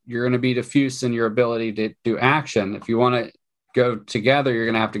 but you're going to be diffuse in your ability to do action. If you want to go together, you're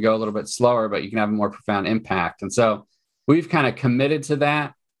going to have to go a little bit slower, but you can have a more profound impact. And so we've kind of committed to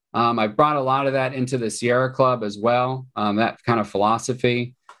that. I brought a lot of that into the Sierra Club as well, that kind of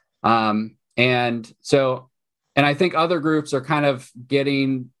philosophy. And I think other groups are kind of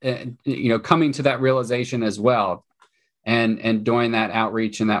getting, coming to that realization as well, and doing that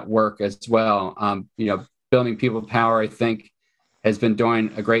outreach and that work as well. Building People Power, I think, has been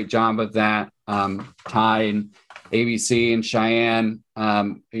doing a great job of that. Ty and ABC and Cheyenne,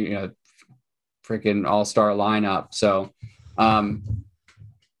 freaking all-star lineup. So,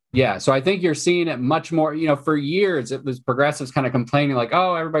 so I think you're seeing it much more, for years, it was progressives kind of complaining like,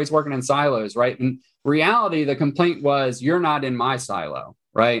 oh, everybody's working in silos, right? In reality, the complaint was, you're not in my silo,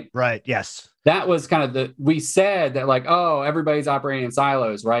 right? Right, yes. That was kind of we said that like, oh, everybody's operating in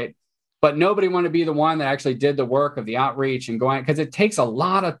silos, right? But nobody wanted to be the one that actually did the work of the outreach and going, because it takes a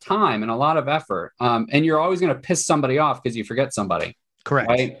lot of time and a lot of effort. And you're always going to piss somebody off because you forget somebody. Correct.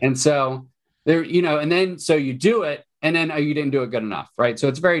 Right. And so there, and then so you do it, and then you didn't do it good enough. Right. So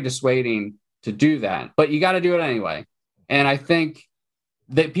it's very dissuading to do that, but you got to do it anyway. And I think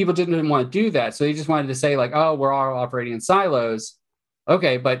that people didn't want to do that. So they just wanted to say like, oh, we're all operating in silos.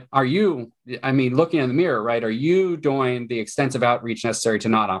 Okay, but looking in the mirror, right? Are you doing the extensive outreach necessary to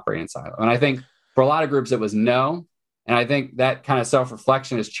not operate in silo? And I think for a lot of groups, it was no. And I think that kind of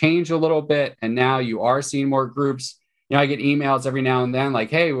self-reflection has changed a little bit. And now you are seeing more groups, I get emails every now and then like,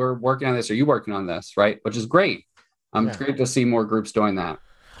 hey, we're working on this. Are you working on this? Right. Which is great. It's great to see more groups doing that.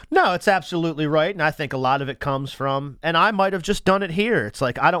 No, it's absolutely right. And I think a lot of it comes from, and I might have just done it here. It's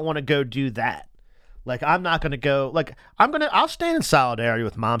like, I don't want to go do that. Like, I'm not going to go, like, I'll stand in solidarity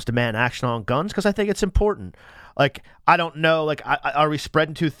with Moms Demand Action on Guns because I think it's important. Like, I don't know, like, are we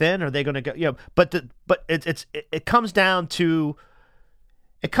spreading too thin? Are they going to go, but it comes down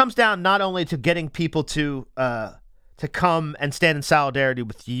not only to getting people to come and stand in solidarity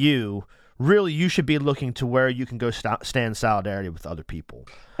with you. Really, you should be looking to where you can go stand in solidarity with other people.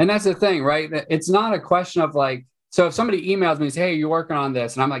 And that's the thing, right? It's not a question of like, so if somebody emails me and says, hey, you're working on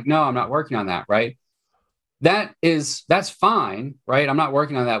this. And I'm like, no, I'm not working on that, right? That's fine, right? I'm not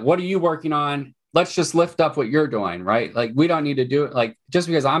working on that. What are you working on? Let's just lift up what you're doing, right? Like, we don't need to do it. Like, just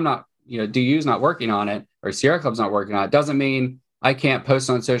because I'm not, DU's not working on it or Sierra Club's not working on it doesn't mean I can't post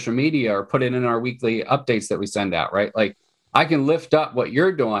on social media or put it in our weekly updates that we send out, right? Like, I can lift up what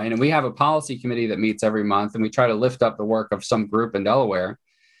you're doing. And we have a policy committee that meets every month, and we try to lift up the work of some group in Delaware.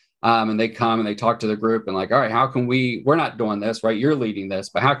 And they come and they talk to the group and like, all right, how can we're not doing this, right? You're leading this,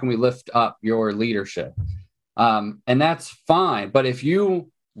 but how can we lift up your leadership? And that's fine. But if you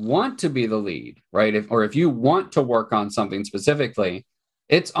want to be the lead, right? If you want to work on something specifically,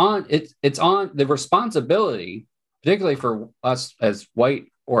 it's on the responsibility, particularly for us as white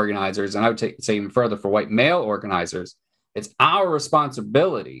organizers. And I would say even further for white male organizers, it's our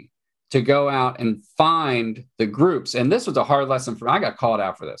responsibility to go out and find the groups. And this was a hard lesson for me. I got called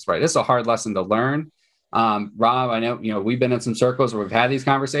out for this, right? This is a hard lesson to learn. Rob, I know, we've been in some circles where we've had these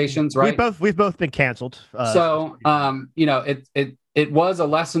conversations, right? We've both been canceled. It was a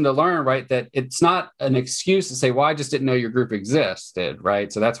lesson to learn, right? That it's not an excuse to say, well, I just didn't know your group existed,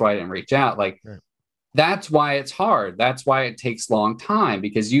 right? So that's why I didn't reach out. Like, right. That's why it's hard. That's why it takes a long time,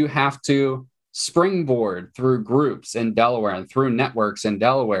 because you have to springboard through groups in Delaware and through networks in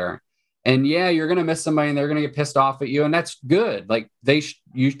Delaware. And yeah, you're going to miss somebody and they're going to get pissed off at you. And that's good. Like, they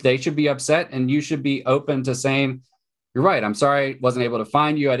should be upset, and you should be open to saying, you're right. I'm sorry I wasn't able to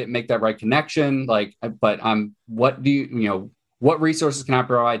find you. I didn't make that right connection. Like, but what resources can I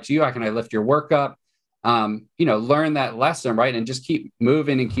provide to you? How can I lift your work up? Learn that lesson, right? And just keep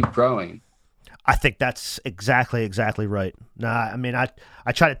moving and keep growing. I think that's exactly right. I mean, I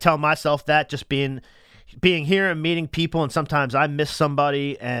try to tell myself that, just being here and meeting people, and sometimes I miss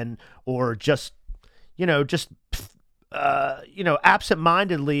somebody, or just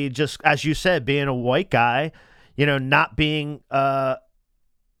absentmindedly, just as you said, being a white guy, not being clued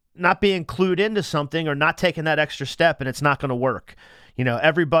into something or not taking that extra step, and it's not going to work.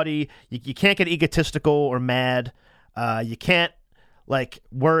 Everybody, you can't get egotistical or mad. You can't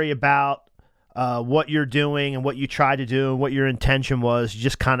worry about what you're doing and what you try to do and what your intention was. You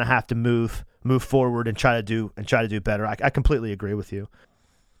just kind of have to move forward and try to do better. I completely agree with you.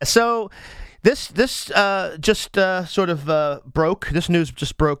 So this just sort of broke. This news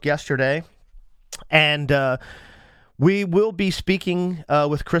just broke yesterday, and we will be speaking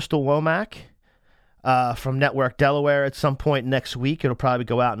with Crystal Womack from Network Delaware at some point next week. It'll probably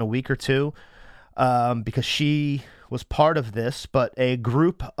go out in a week or two, because she was part of this, but a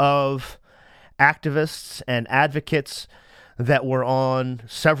group of activists and advocates that were on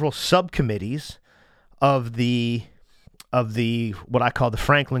several subcommittees of the what I call the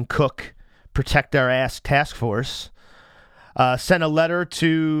Franklin Cook Protect Our Ass Task Force sent a letter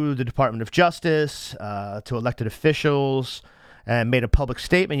to the Department of Justice, to elected officials, and made a public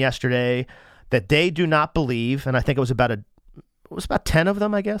statement yesterday that they do not believe, and I think it was about 10 of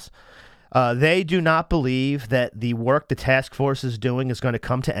them, I guess. They do not believe that the work the task force is doing is going to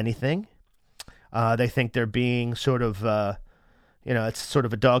come to anything. They think they're being sort of, it's sort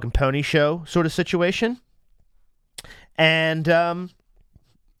of a dog and pony show sort of situation. And,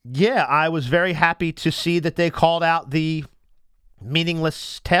 I was very happy to see that they called out the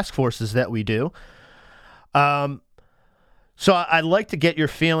meaningless task forces that we do. So I'd like to get your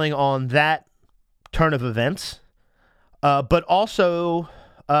feeling on that turn of events, but also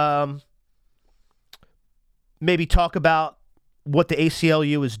maybe talk about what the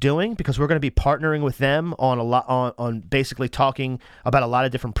ACLU is doing, because we're going to be partnering with them on basically talking about a lot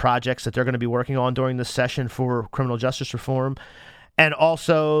of different projects that they're going to be working on during this session for criminal justice reform, and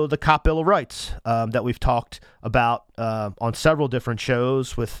also the Cop Bill of Rights that we've talked about on several different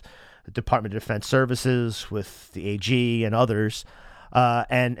shows with the Department of Defense Services, with the AG and others,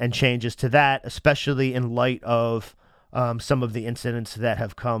 and changes to that, especially in light of some of the incidents that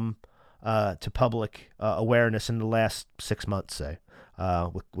have come to public awareness in the last 6 months, say,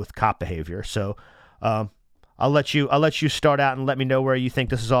 with cop behavior. So I'll let you start out and let me know where you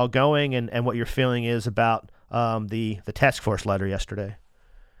think this is all going, and what your feeling is about the task force letter yesterday.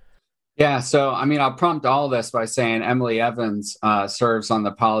 Yeah, so I mean, I'll prompt all this by saying Emily Evans serves on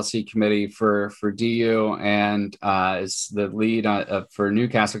the policy committee for DU and is the lead for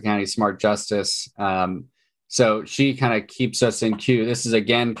Newcastle County Smart Justice. So she kind of keeps us in queue. This is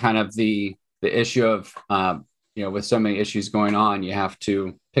again kind of the issue of with so many issues going on, you have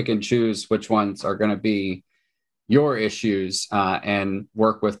to pick and choose which ones are going to be your issues and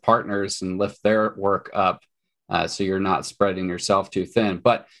work with partners and lift their work up. So you're not spreading yourself too thin.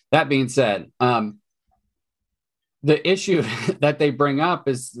 But that being said, the issue that they bring up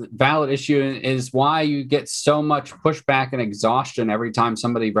is valid issue is why you get so much pushback and exhaustion every time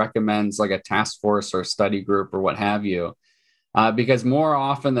somebody recommends like a task force or study group or what have you. Because more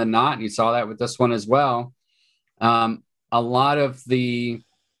often than not, and you saw that with this one as well, a lot of the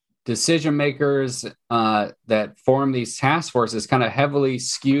decision makers that form these task forces kind of heavily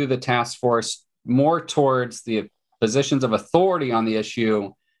skew the task force more towards the positions of authority on the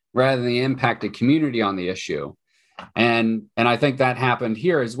issue rather than the impacted community on the issue. And I think that happened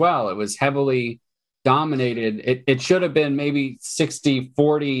here as well. It was heavily dominated. It should have been maybe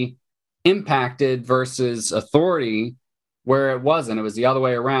 60-40 impacted versus authority, where it wasn't. It was the other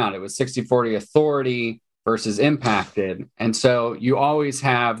way around. It was 60-40 authority versus impacted. And so you always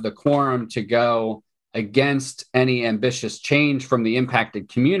have the quorum to go against any ambitious change from the impacted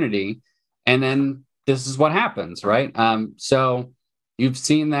community. And then this is what happens, right? So you've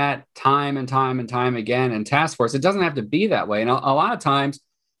seen that time and time and time again in task force. It doesn't have to be that way. And a lot of times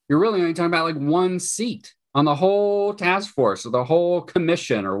you're really only talking about like one seat on the whole task force or the whole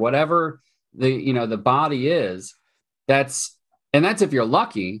commission or whatever the body is. That's if you're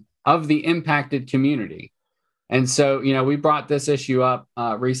lucky, of the impacted community. And so, we brought this issue up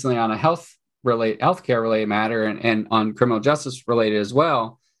recently on a healthcare related matter and on criminal justice related as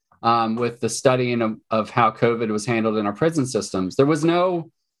well. With the studying of how COVID was handled in our prison systems. There was no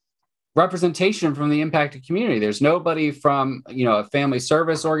representation from the impacted community. There's nobody from, a family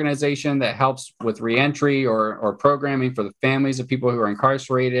service organization that helps with reentry or programming for the families of people who are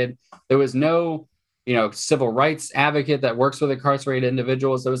incarcerated. There was no, civil rights advocate that works with incarcerated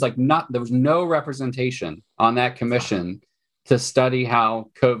individuals. There was no representation on that commission to study how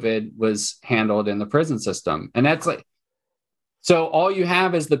COVID was handled in the prison system. And that's so all you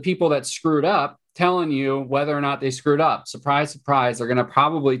have is the people that screwed up telling you whether or not they screwed up. Surprise, surprise. They're going to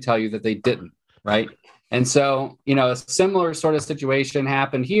probably tell you that they didn't, right? And so, a similar sort of situation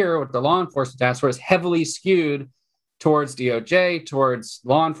happened here with the law enforcement task force, heavily skewed towards DOJ, towards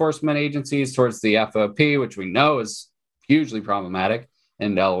law enforcement agencies, towards the FOP, which we know is hugely problematic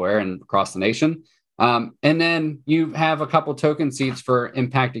in Delaware and across the nation. And then you have a couple token seats for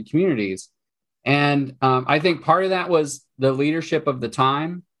impacted communities. And I think part of that was the leadership of the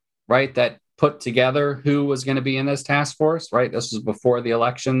time, right, that put together who was going to be in this task force, right? This was before the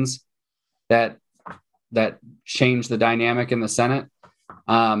elections that changed the dynamic in the Senate.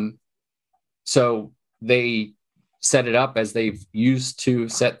 So they set it up as they've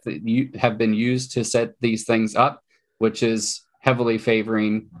have been used to set these things up, which is heavily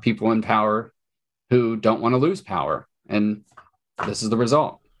favoring people in power who don't want to lose power. And this is the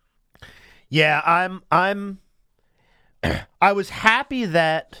result. Yeah, I was happy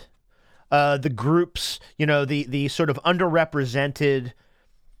that the groups, the sort of underrepresented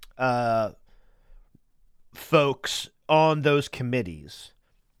folks on those committees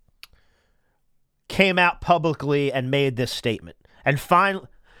came out publicly and made this statement and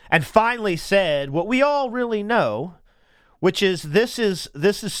finally said what we all really know, which is this is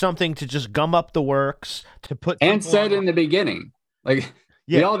something to just gum up the works, to put and said in the beginning, like.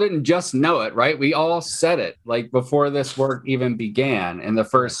 Yeah. We all didn't just know it, right? We all said it like before this work even began in the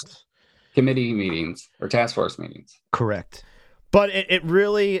first committee meetings or task force meetings. Correct. But it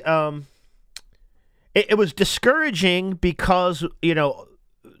really, it was discouraging because,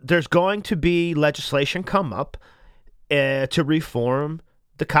 there's going to be legislation come up to reform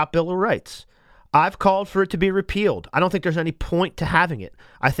the Cop Bill of Rights. I've called for it to be repealed. I don't think there's any point to having it.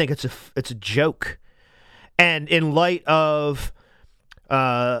 I think it's a joke. And in light of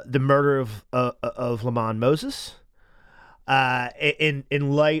the murder of Lamont Moses, in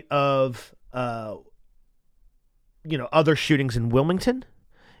light of other shootings in Wilmington,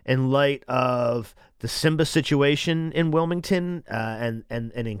 in light of the Simba situation in Wilmington and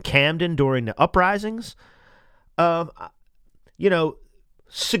in Camden during the uprisings,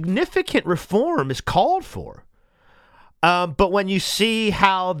 significant reform is called for. But when you see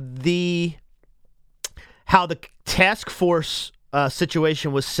how the task force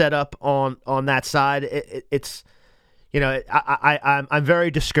situation was set up on that side, it's I'm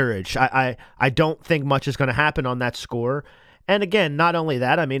very discouraged. I don't think much is going to happen on that score. And again, not only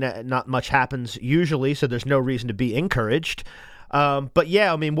that, I mean, not much happens usually, so there's no reason to be encouraged. But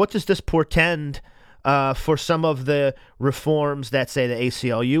yeah, I mean, what does this portend for some of the reforms that, say, the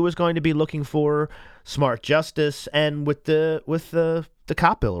ACLU is going to be looking for, smart justice, and with the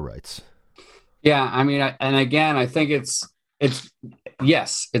cop Bill of Rights? Yeah, I mean, and again, I think it's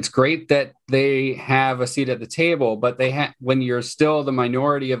yes, it's great that they have a seat at the table, but when you're still the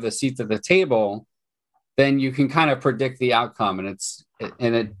minority of the seats at the table, then you can kind of predict the outcome, and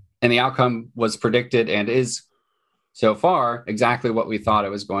the outcome was predicted and is so far exactly what we thought it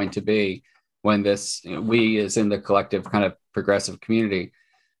was going to be when we as in the collective kind of progressive community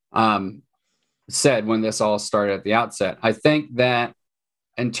said when this all started at the outset. I think that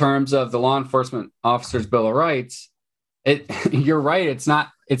in terms of the law enforcement officers' Bill of Rights, you're right. It's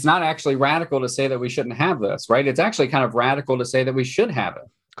not actually radical to say that we shouldn't have this, right? It's actually kind of radical to say that we should have it.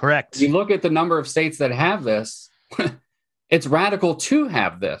 Correct. You look at the number of states that have this, it's radical to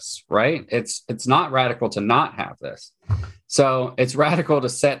have this, right? It's not radical to not have this. So it's radical to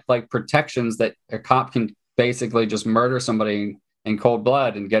set like protections that a cop can basically just murder somebody in cold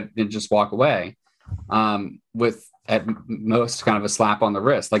blood and just walk away with at most kind of a slap on the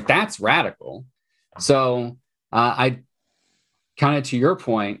wrist. Like that's radical. So I kind of to your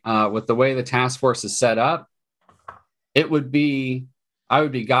point, with the way the task force is set up, I would be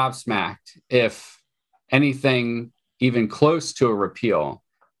gobsmacked if anything even close to a repeal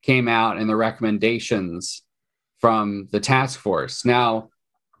came out in the recommendations from the task force. Now,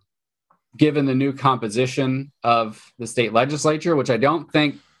 given the new composition of the state legislature, which I don't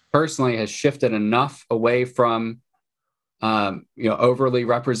think personally has shifted enough away from overly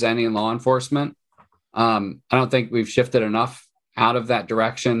representing law enforcement, I don't think we've shifted enough out of that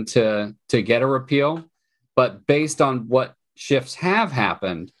direction to get a repeal. But based on what shifts have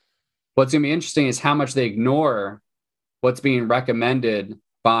happened, what's going to be interesting is how much they ignore what's being recommended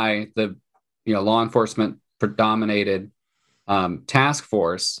by the law enforcement predominated task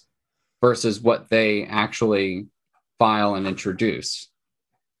force versus what they actually file and introduce.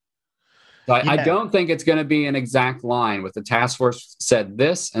 So I don't think it's going to be an exact line with the task force said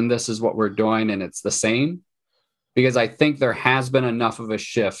this and this is what we're doing and it's the same, because I think there has been enough of a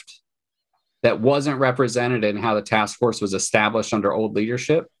shift that wasn't represented in how the task force was established under old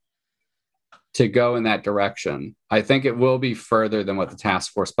leadership to go in that direction. I think it will be further than what the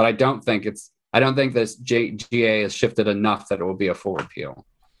task force, but I don't think this GA has shifted enough that it will be a full repeal.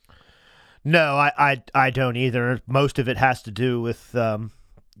 No, I don't either. Most of it has to do with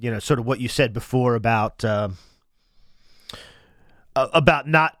sort of what you said before about not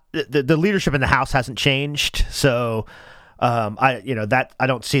the leadership in the House hasn't changed. So I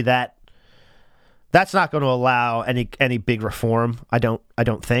don't see that. That's not going to allow any big reform. I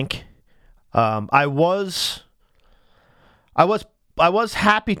don't think. I was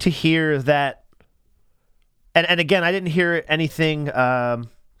happy to hear that, and again, I didn't hear anything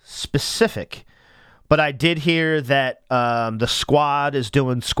specific, but I did hear that the squad is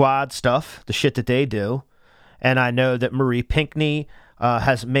doing squad stuff, the shit that they do, and I know that Marie Pinckney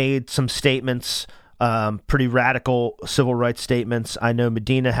has made some statements, pretty radical civil rights statements. I know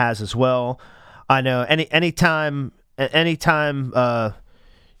Medina has as well. I know anytime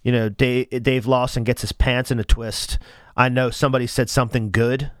Dave Lawson gets his pants in a twist, I know somebody said something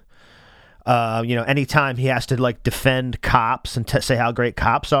good. Anytime he has to like defend cops and say how great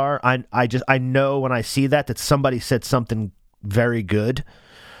cops are, I know when I see that somebody said something very good.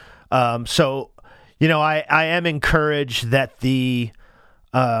 So I am encouraged that the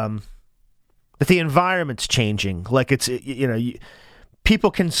environment's changing. Like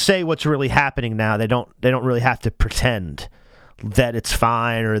people can say what's really happening now. They don't really have to pretend that it's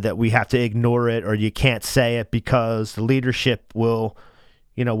fine or that we have to ignore it or you can't say it because the leadership will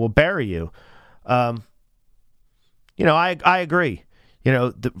bury you. I agree.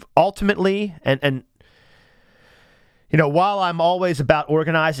 Ultimately, and while I'm always about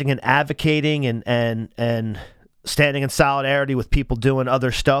organizing and advocating and standing in solidarity with people doing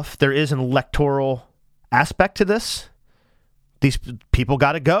other stuff, there is an electoral aspect to this. These people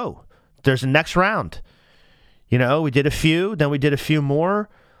got to go. There's a next round. We did a few, then we did a few more.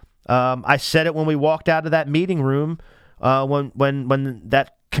 I said it when we walked out of that meeting room when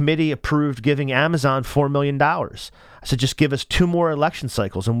that committee approved giving Amazon $4 million. I said, just give us 2 more election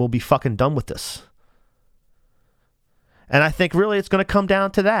cycles and we'll be fucking done with this. And I think really it's going to come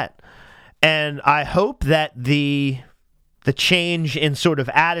down to that. And I hope that the change in sort of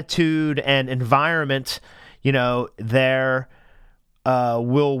attitude and environment, there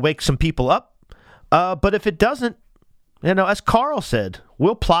will wake some people up. But if it doesn't, as Carl said,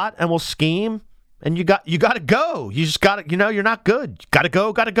 we'll plot and we'll scheme, and you got to go. You just got to, you're not good. Got to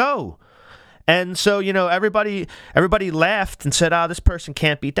go. And so, everybody laughed and said, this person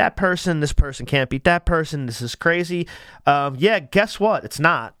can't beat that person. This person can't beat that person. This is crazy. Guess what? It's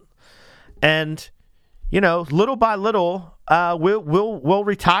not. And, little by little, we'll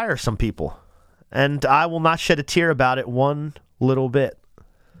retire some people. And I will not shed a tear about it one little bit.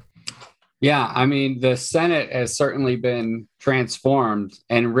 Yeah, I mean, the Senate has certainly been transformed,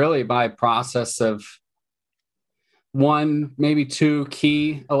 and really by process of one, maybe two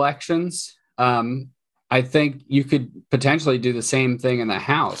key elections. I think you could potentially do the same thing in the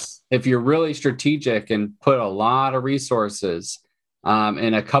House. If you're really strategic and put a lot of resources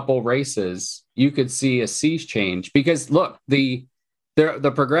in a couple races, you could see a sea change. Because look, the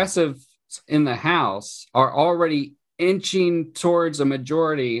progressives in the House are already inching towards a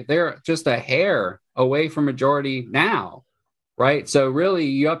majority. They're just a hair away from majority now, right? So really,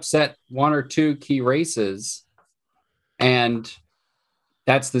 you upset one or two key races, and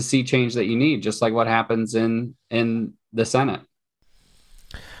that's the sea change that you need, just like what happens in the Senate.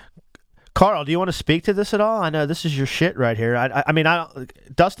 Carl, do you want to speak to this at all? I know this is your shit right here. I mean,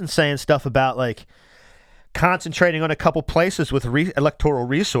 Dustin's saying stuff about like concentrating on a couple places with electoral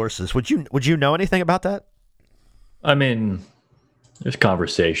resources. Would you know anything about that? I mean, there's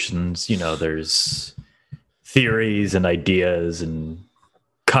conversations, there's theories and ideas and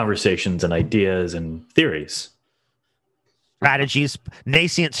conversations and ideas and theories. Strategies,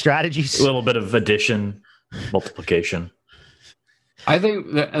 nascent strategies. A little bit of addition, multiplication. I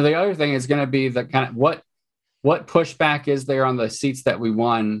think the other thing is going to be the kind of what pushback is there on the seats that we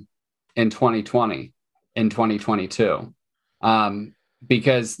won in 2020, in 2022,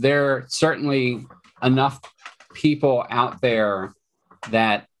 because there are certainly enough people out there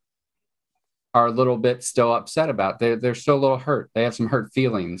that are a little bit still upset about. They're still a little hurt. They have some hurt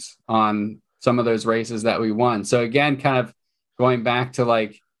feelings on some of those races that we won. So again, kind of going back to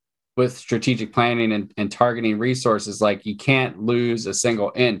like with strategic planning and targeting resources, like you can't lose a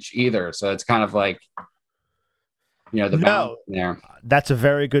single inch either. So it's kind of like, the balance there. That's a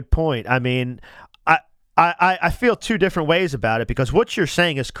very good point. I mean, I feel two different ways about it, because what you're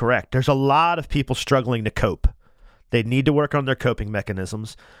saying is correct. There's a lot of people struggling to cope. They need to work on their coping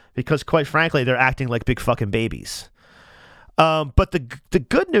mechanisms because, quite frankly, they're acting like big fucking babies. But the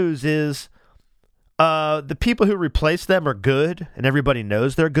good news is the people who replace them are good, and everybody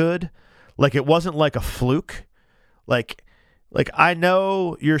knows they're good. Like, it wasn't like a fluke. Like I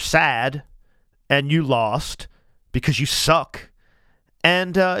know you're sad and you lost because you suck.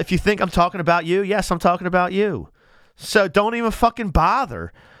 And if you think I'm talking about you, yes, I'm talking about you. So don't even fucking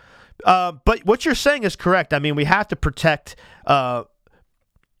bother. But what you're saying is correct. I mean, we have to protect,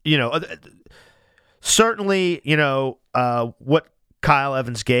 certainly, what Kyle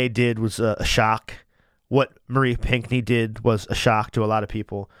Evans Gay did was a shock. What Marie Pinckney did was a shock to a lot of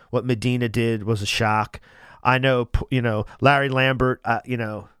people. What Medina did was a shock. I know, Larry Lambert,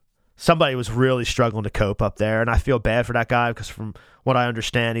 somebody was really struggling to cope up there, and I feel bad for that guy because from what I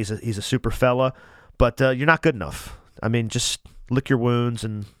understand, he's a super fella, but you're not good enough. I mean, just lick your wounds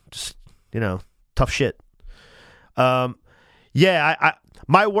and just, tough shit. My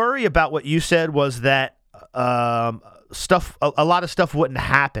worry about what you said was that a lot of stuff wouldn't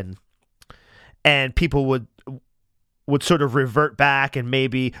happen, and people would sort of revert back, and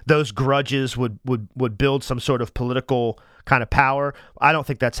maybe those grudges would build some sort of political kind of power. I don't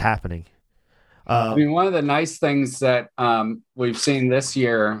think that's happening. I mean, one of the nice things that we've seen this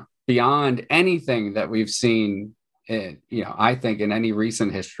year, beyond anything that we've seen, I think in any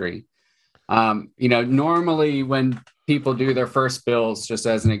recent history, normally when people do their first bills, just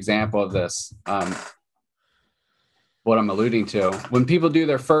as an example of this, what I'm alluding to, when people do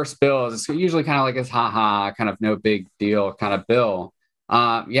their first bills, it's usually kind of like a kind of no big deal kind of bill.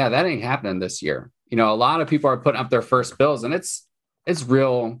 That ain't happening this year. A lot of people are putting up their first bills, and it's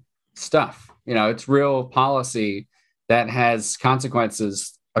real stuff. It's real policy that has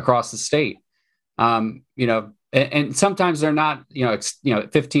consequences across the state. And sometimes they're not,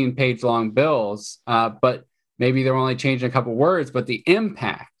 15-page long bills, but maybe they're only changing a couple words, but the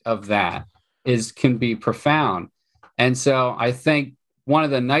impact of that can be profound. And so I think one of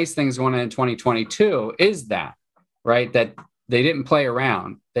the nice things going on in 2022 is that, right, that they didn't play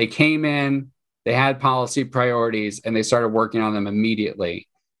around. They came in, they had policy priorities, and they started working on them immediately.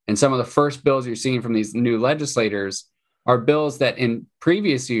 And some of the first bills you're seeing from these new legislators are bills that in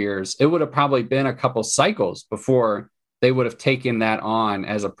previous years, it would have probably been a couple cycles before they would have taken that on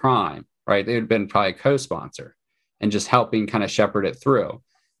as a prime, right? They would have been probably a co-sponsor and just helping kind of shepherd it through.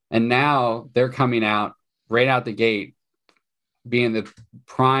 And now they're coming out right out the gate being the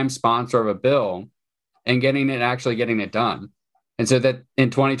prime sponsor of a bill and getting it done. And so that in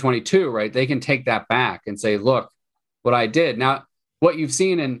 2022, right, they can take that back and say, look, what I did. Now, what you've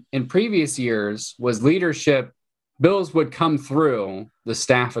seen in previous years was leadership bills would come through the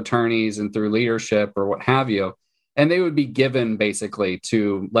staff attorneys and through leadership or what have you, and they would be given basically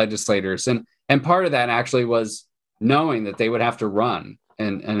to legislators. And part of that actually was knowing that they would have to run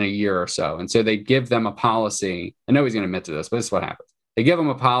in a year or so. And so they'd give them a policy. I know he's going to admit to this, but this is what happens. They give them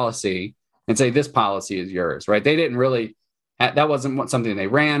a policy and say, this policy is yours, right? They didn't really, that wasn't something they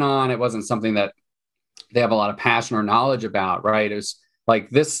ran on. It wasn't something that they have a lot of passion or knowledge about, right? It was like,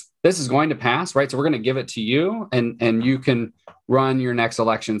 this is going to pass, right? So we're going to give it to you, and you can run your next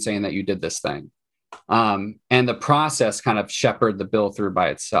election saying that you did this thing. And the process kind of shepherded the bill through by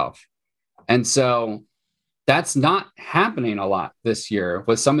itself. And so that's not happening a lot this year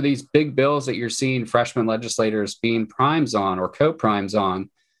with some of these big bills that you're seeing freshman legislators being primes on or co-primes on.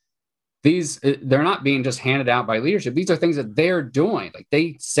 They're not being just handed out by leadership. These are things that they're doing. Like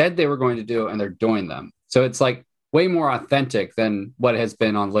they said they were going to do, and they're doing them. So it's like way more authentic than what has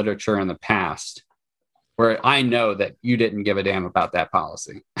been on literature in the past, where I know that you didn't give a damn about that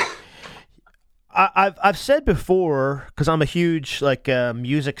policy. I've said before, because I'm a huge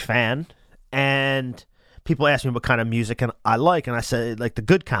music fan, and people ask me what kind of music I like, and I say like the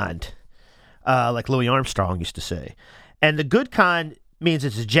good kind, like Louis Armstrong used to say. And the good kind means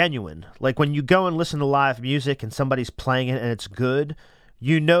it's genuine. Like when you go and listen to live music and somebody's playing it and it's good,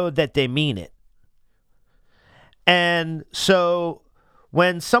 you know that they mean it. And so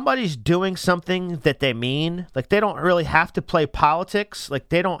when somebody's doing something that they mean, like they don't really have to play politics, like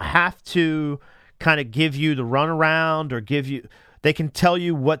they don't have to kind of give you the runaround or they can tell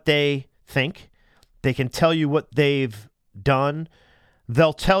you what they think. They can tell you what they've done.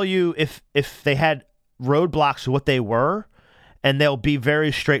 They'll tell you if they had roadblocks, what they were, and they'll be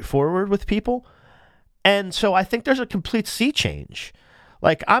very straightforward with people. And so I think there's a complete sea change.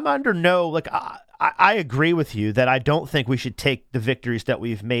 Like I'm under I agree with you that I don't think we should take the victories that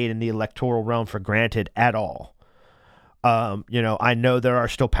we've made in the electoral realm for granted at all. I know there are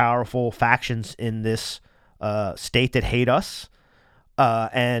still powerful factions in this state that hate us.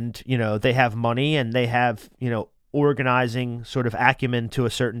 And they have money and they have, organizing sort of acumen to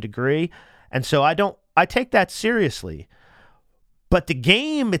a certain degree. And so I take that seriously. But the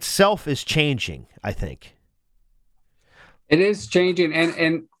game itself is changing, I think. It is changing.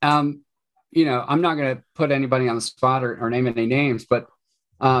 And I'm not going to put anybody on the spot or name any names, but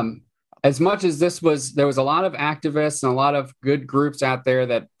as much as there was a lot of activists and a lot of good groups out there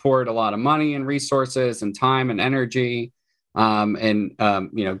that poured a lot of money and resources and time and energy.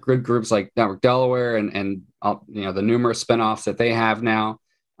 Good groups like Network Delaware and the numerous spinoffs that they have now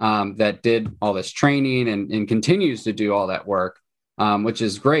that did all this training and continues to do all that work, which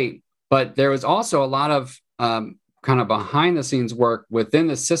is great. But there was also a lot of kind of behind the scenes work within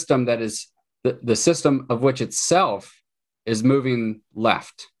the system that is the system of which itself is moving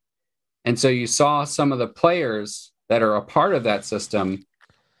left. And so you saw some of the players that are a part of that system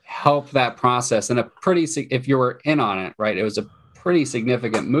help that process in if you were in on it, right? It was a pretty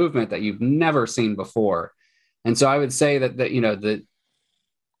significant movement that you've never seen before. And so I would say that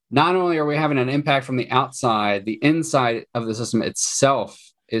not only are we having an impact from the outside, the inside of the system itself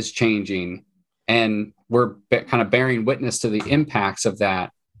is changing, and we're kind of bearing witness to the impacts of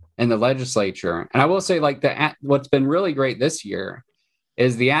that in the legislature. And I will say what's been really great this year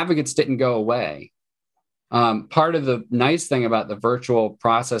is the advocates didn't go away. Part of the nice thing about the virtual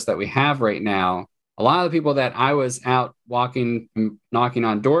process that we have right now, a lot of the people that I was out walking, knocking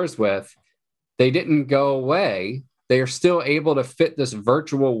on doors with, they didn't go away. They are still able to fit this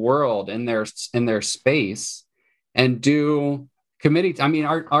virtual world in their space and do committee. I mean,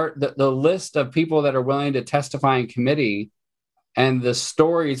 the list of people that are willing to testify in committee and the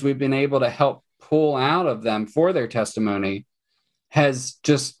stories we've been able to help pull out of them for their testimony has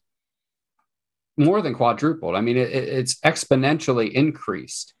just more than quadrupled. I mean, it's exponentially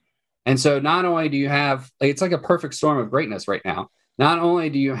increased. And so not only do you have, it's like a perfect storm of greatness right now. Not only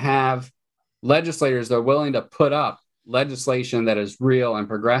do you have legislators that are willing to put up legislation that is real and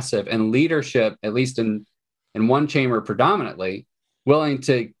progressive, and leadership, at least in one chamber predominantly, willing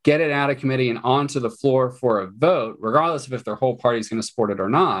to get it out of committee and onto the floor for a vote, regardless of if their whole party is going to support it or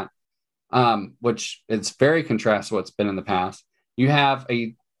not, which is very contrast to what's been in the past. You have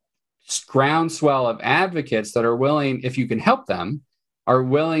a groundswell of advocates that are willing, if you can help them, are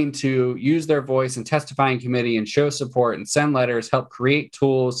willing to use their voice and testify in committee and show support and send letters, help create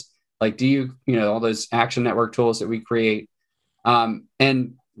tools like all those Action Network tools that we create,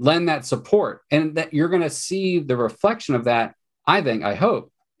 and lend that support. And that you're going to see the reflection of that I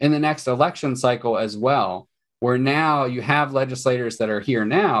hope, in the next election cycle as well, where now you have legislators that are here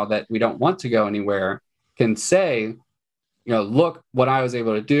now that we don't want to go anywhere can say, look what I was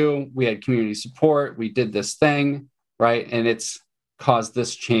able to do. We had community support. We did this thing, right? And it's caused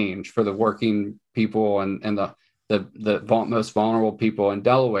this change for the working people and the most vulnerable people in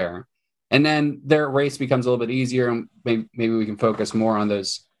Delaware. And then their race becomes a little bit easier, and maybe we can focus more on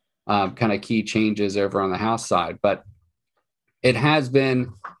those kind of key changes over on the House side. But it has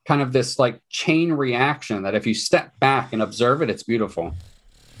been kind of this like chain reaction that if you step back and observe it, it's beautiful.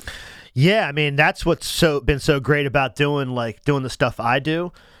 Yeah, I mean, that's what's been so great about doing the stuff I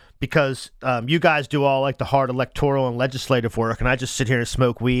do, because you guys do all like the hard electoral and legislative work, and I just sit here and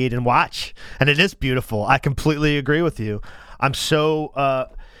smoke weed and watch, and it is beautiful. I completely agree with you. I'm so,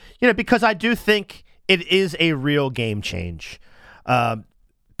 because I do think it is a real game change.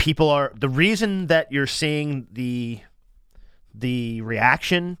 People are, the reason that you're seeing the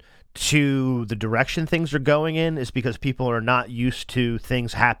reaction to the direction things are going in is because people are not used to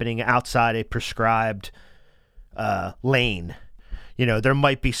things happening outside a prescribed lane. There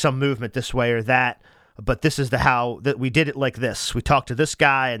might be some movement this way or that, but this is how that we did it like this. We talked to this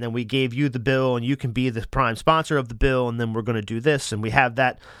guy, and then we gave you the bill, and you can be the prime sponsor of the bill, and then we're going to do this, and we have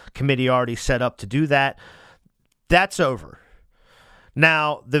that committee already set up to do that. That's over.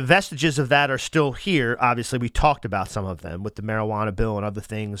 Now, the vestiges of that are still here. Obviously, we talked about some of them with the marijuana bill and other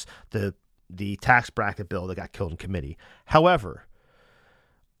things, the tax bracket bill that got killed in committee. However,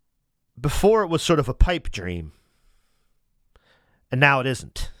 before it was sort of a pipe dream, and now it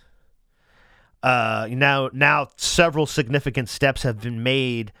isn't. Now several significant steps have been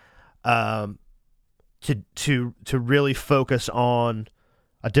made to really focus on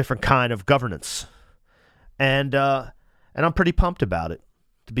a different kind of governance, and I'm pretty pumped about it,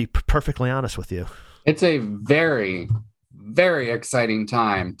 to be perfectly honest with you. It's a very, very exciting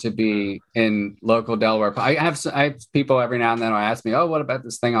time to be in local Delaware. I have people every now and then will ask me, "Oh, what about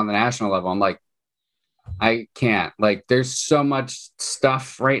this thing on the national level?" I'm like, I can't. Like, there's so much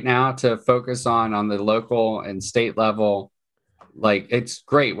stuff right now to focus on the local and state level. Like, it's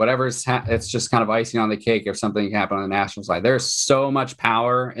great. Whatever's it's just kind of icing on the cake if something can happen on the national side. There's so much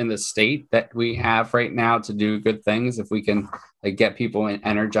power in the state that we have right now to do good things if we can get people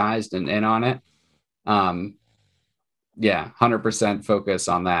energized and in on it. 100% focus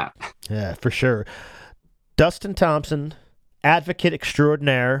on that. Yeah, for sure. Dustin Thompson, advocate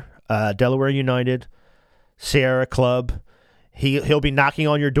extraordinaire, Delaware United, Sierra Club. He'll be knocking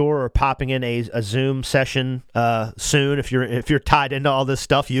on your door or popping in a Zoom session soon. If you're tied into all this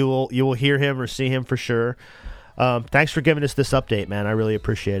stuff, you will hear him or see him for sure. Thanks for giving us this update, man. I really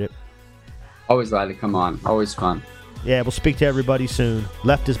appreciate it. Always glad to come on. Always fun. Yeah, we'll speak to everybody soon.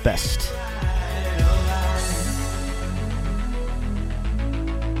 Left is best.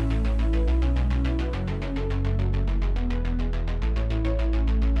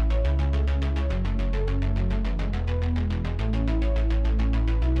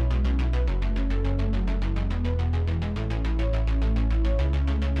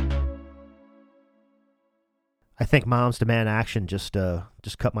 I think Moms Demand Action just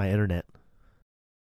cut my internet.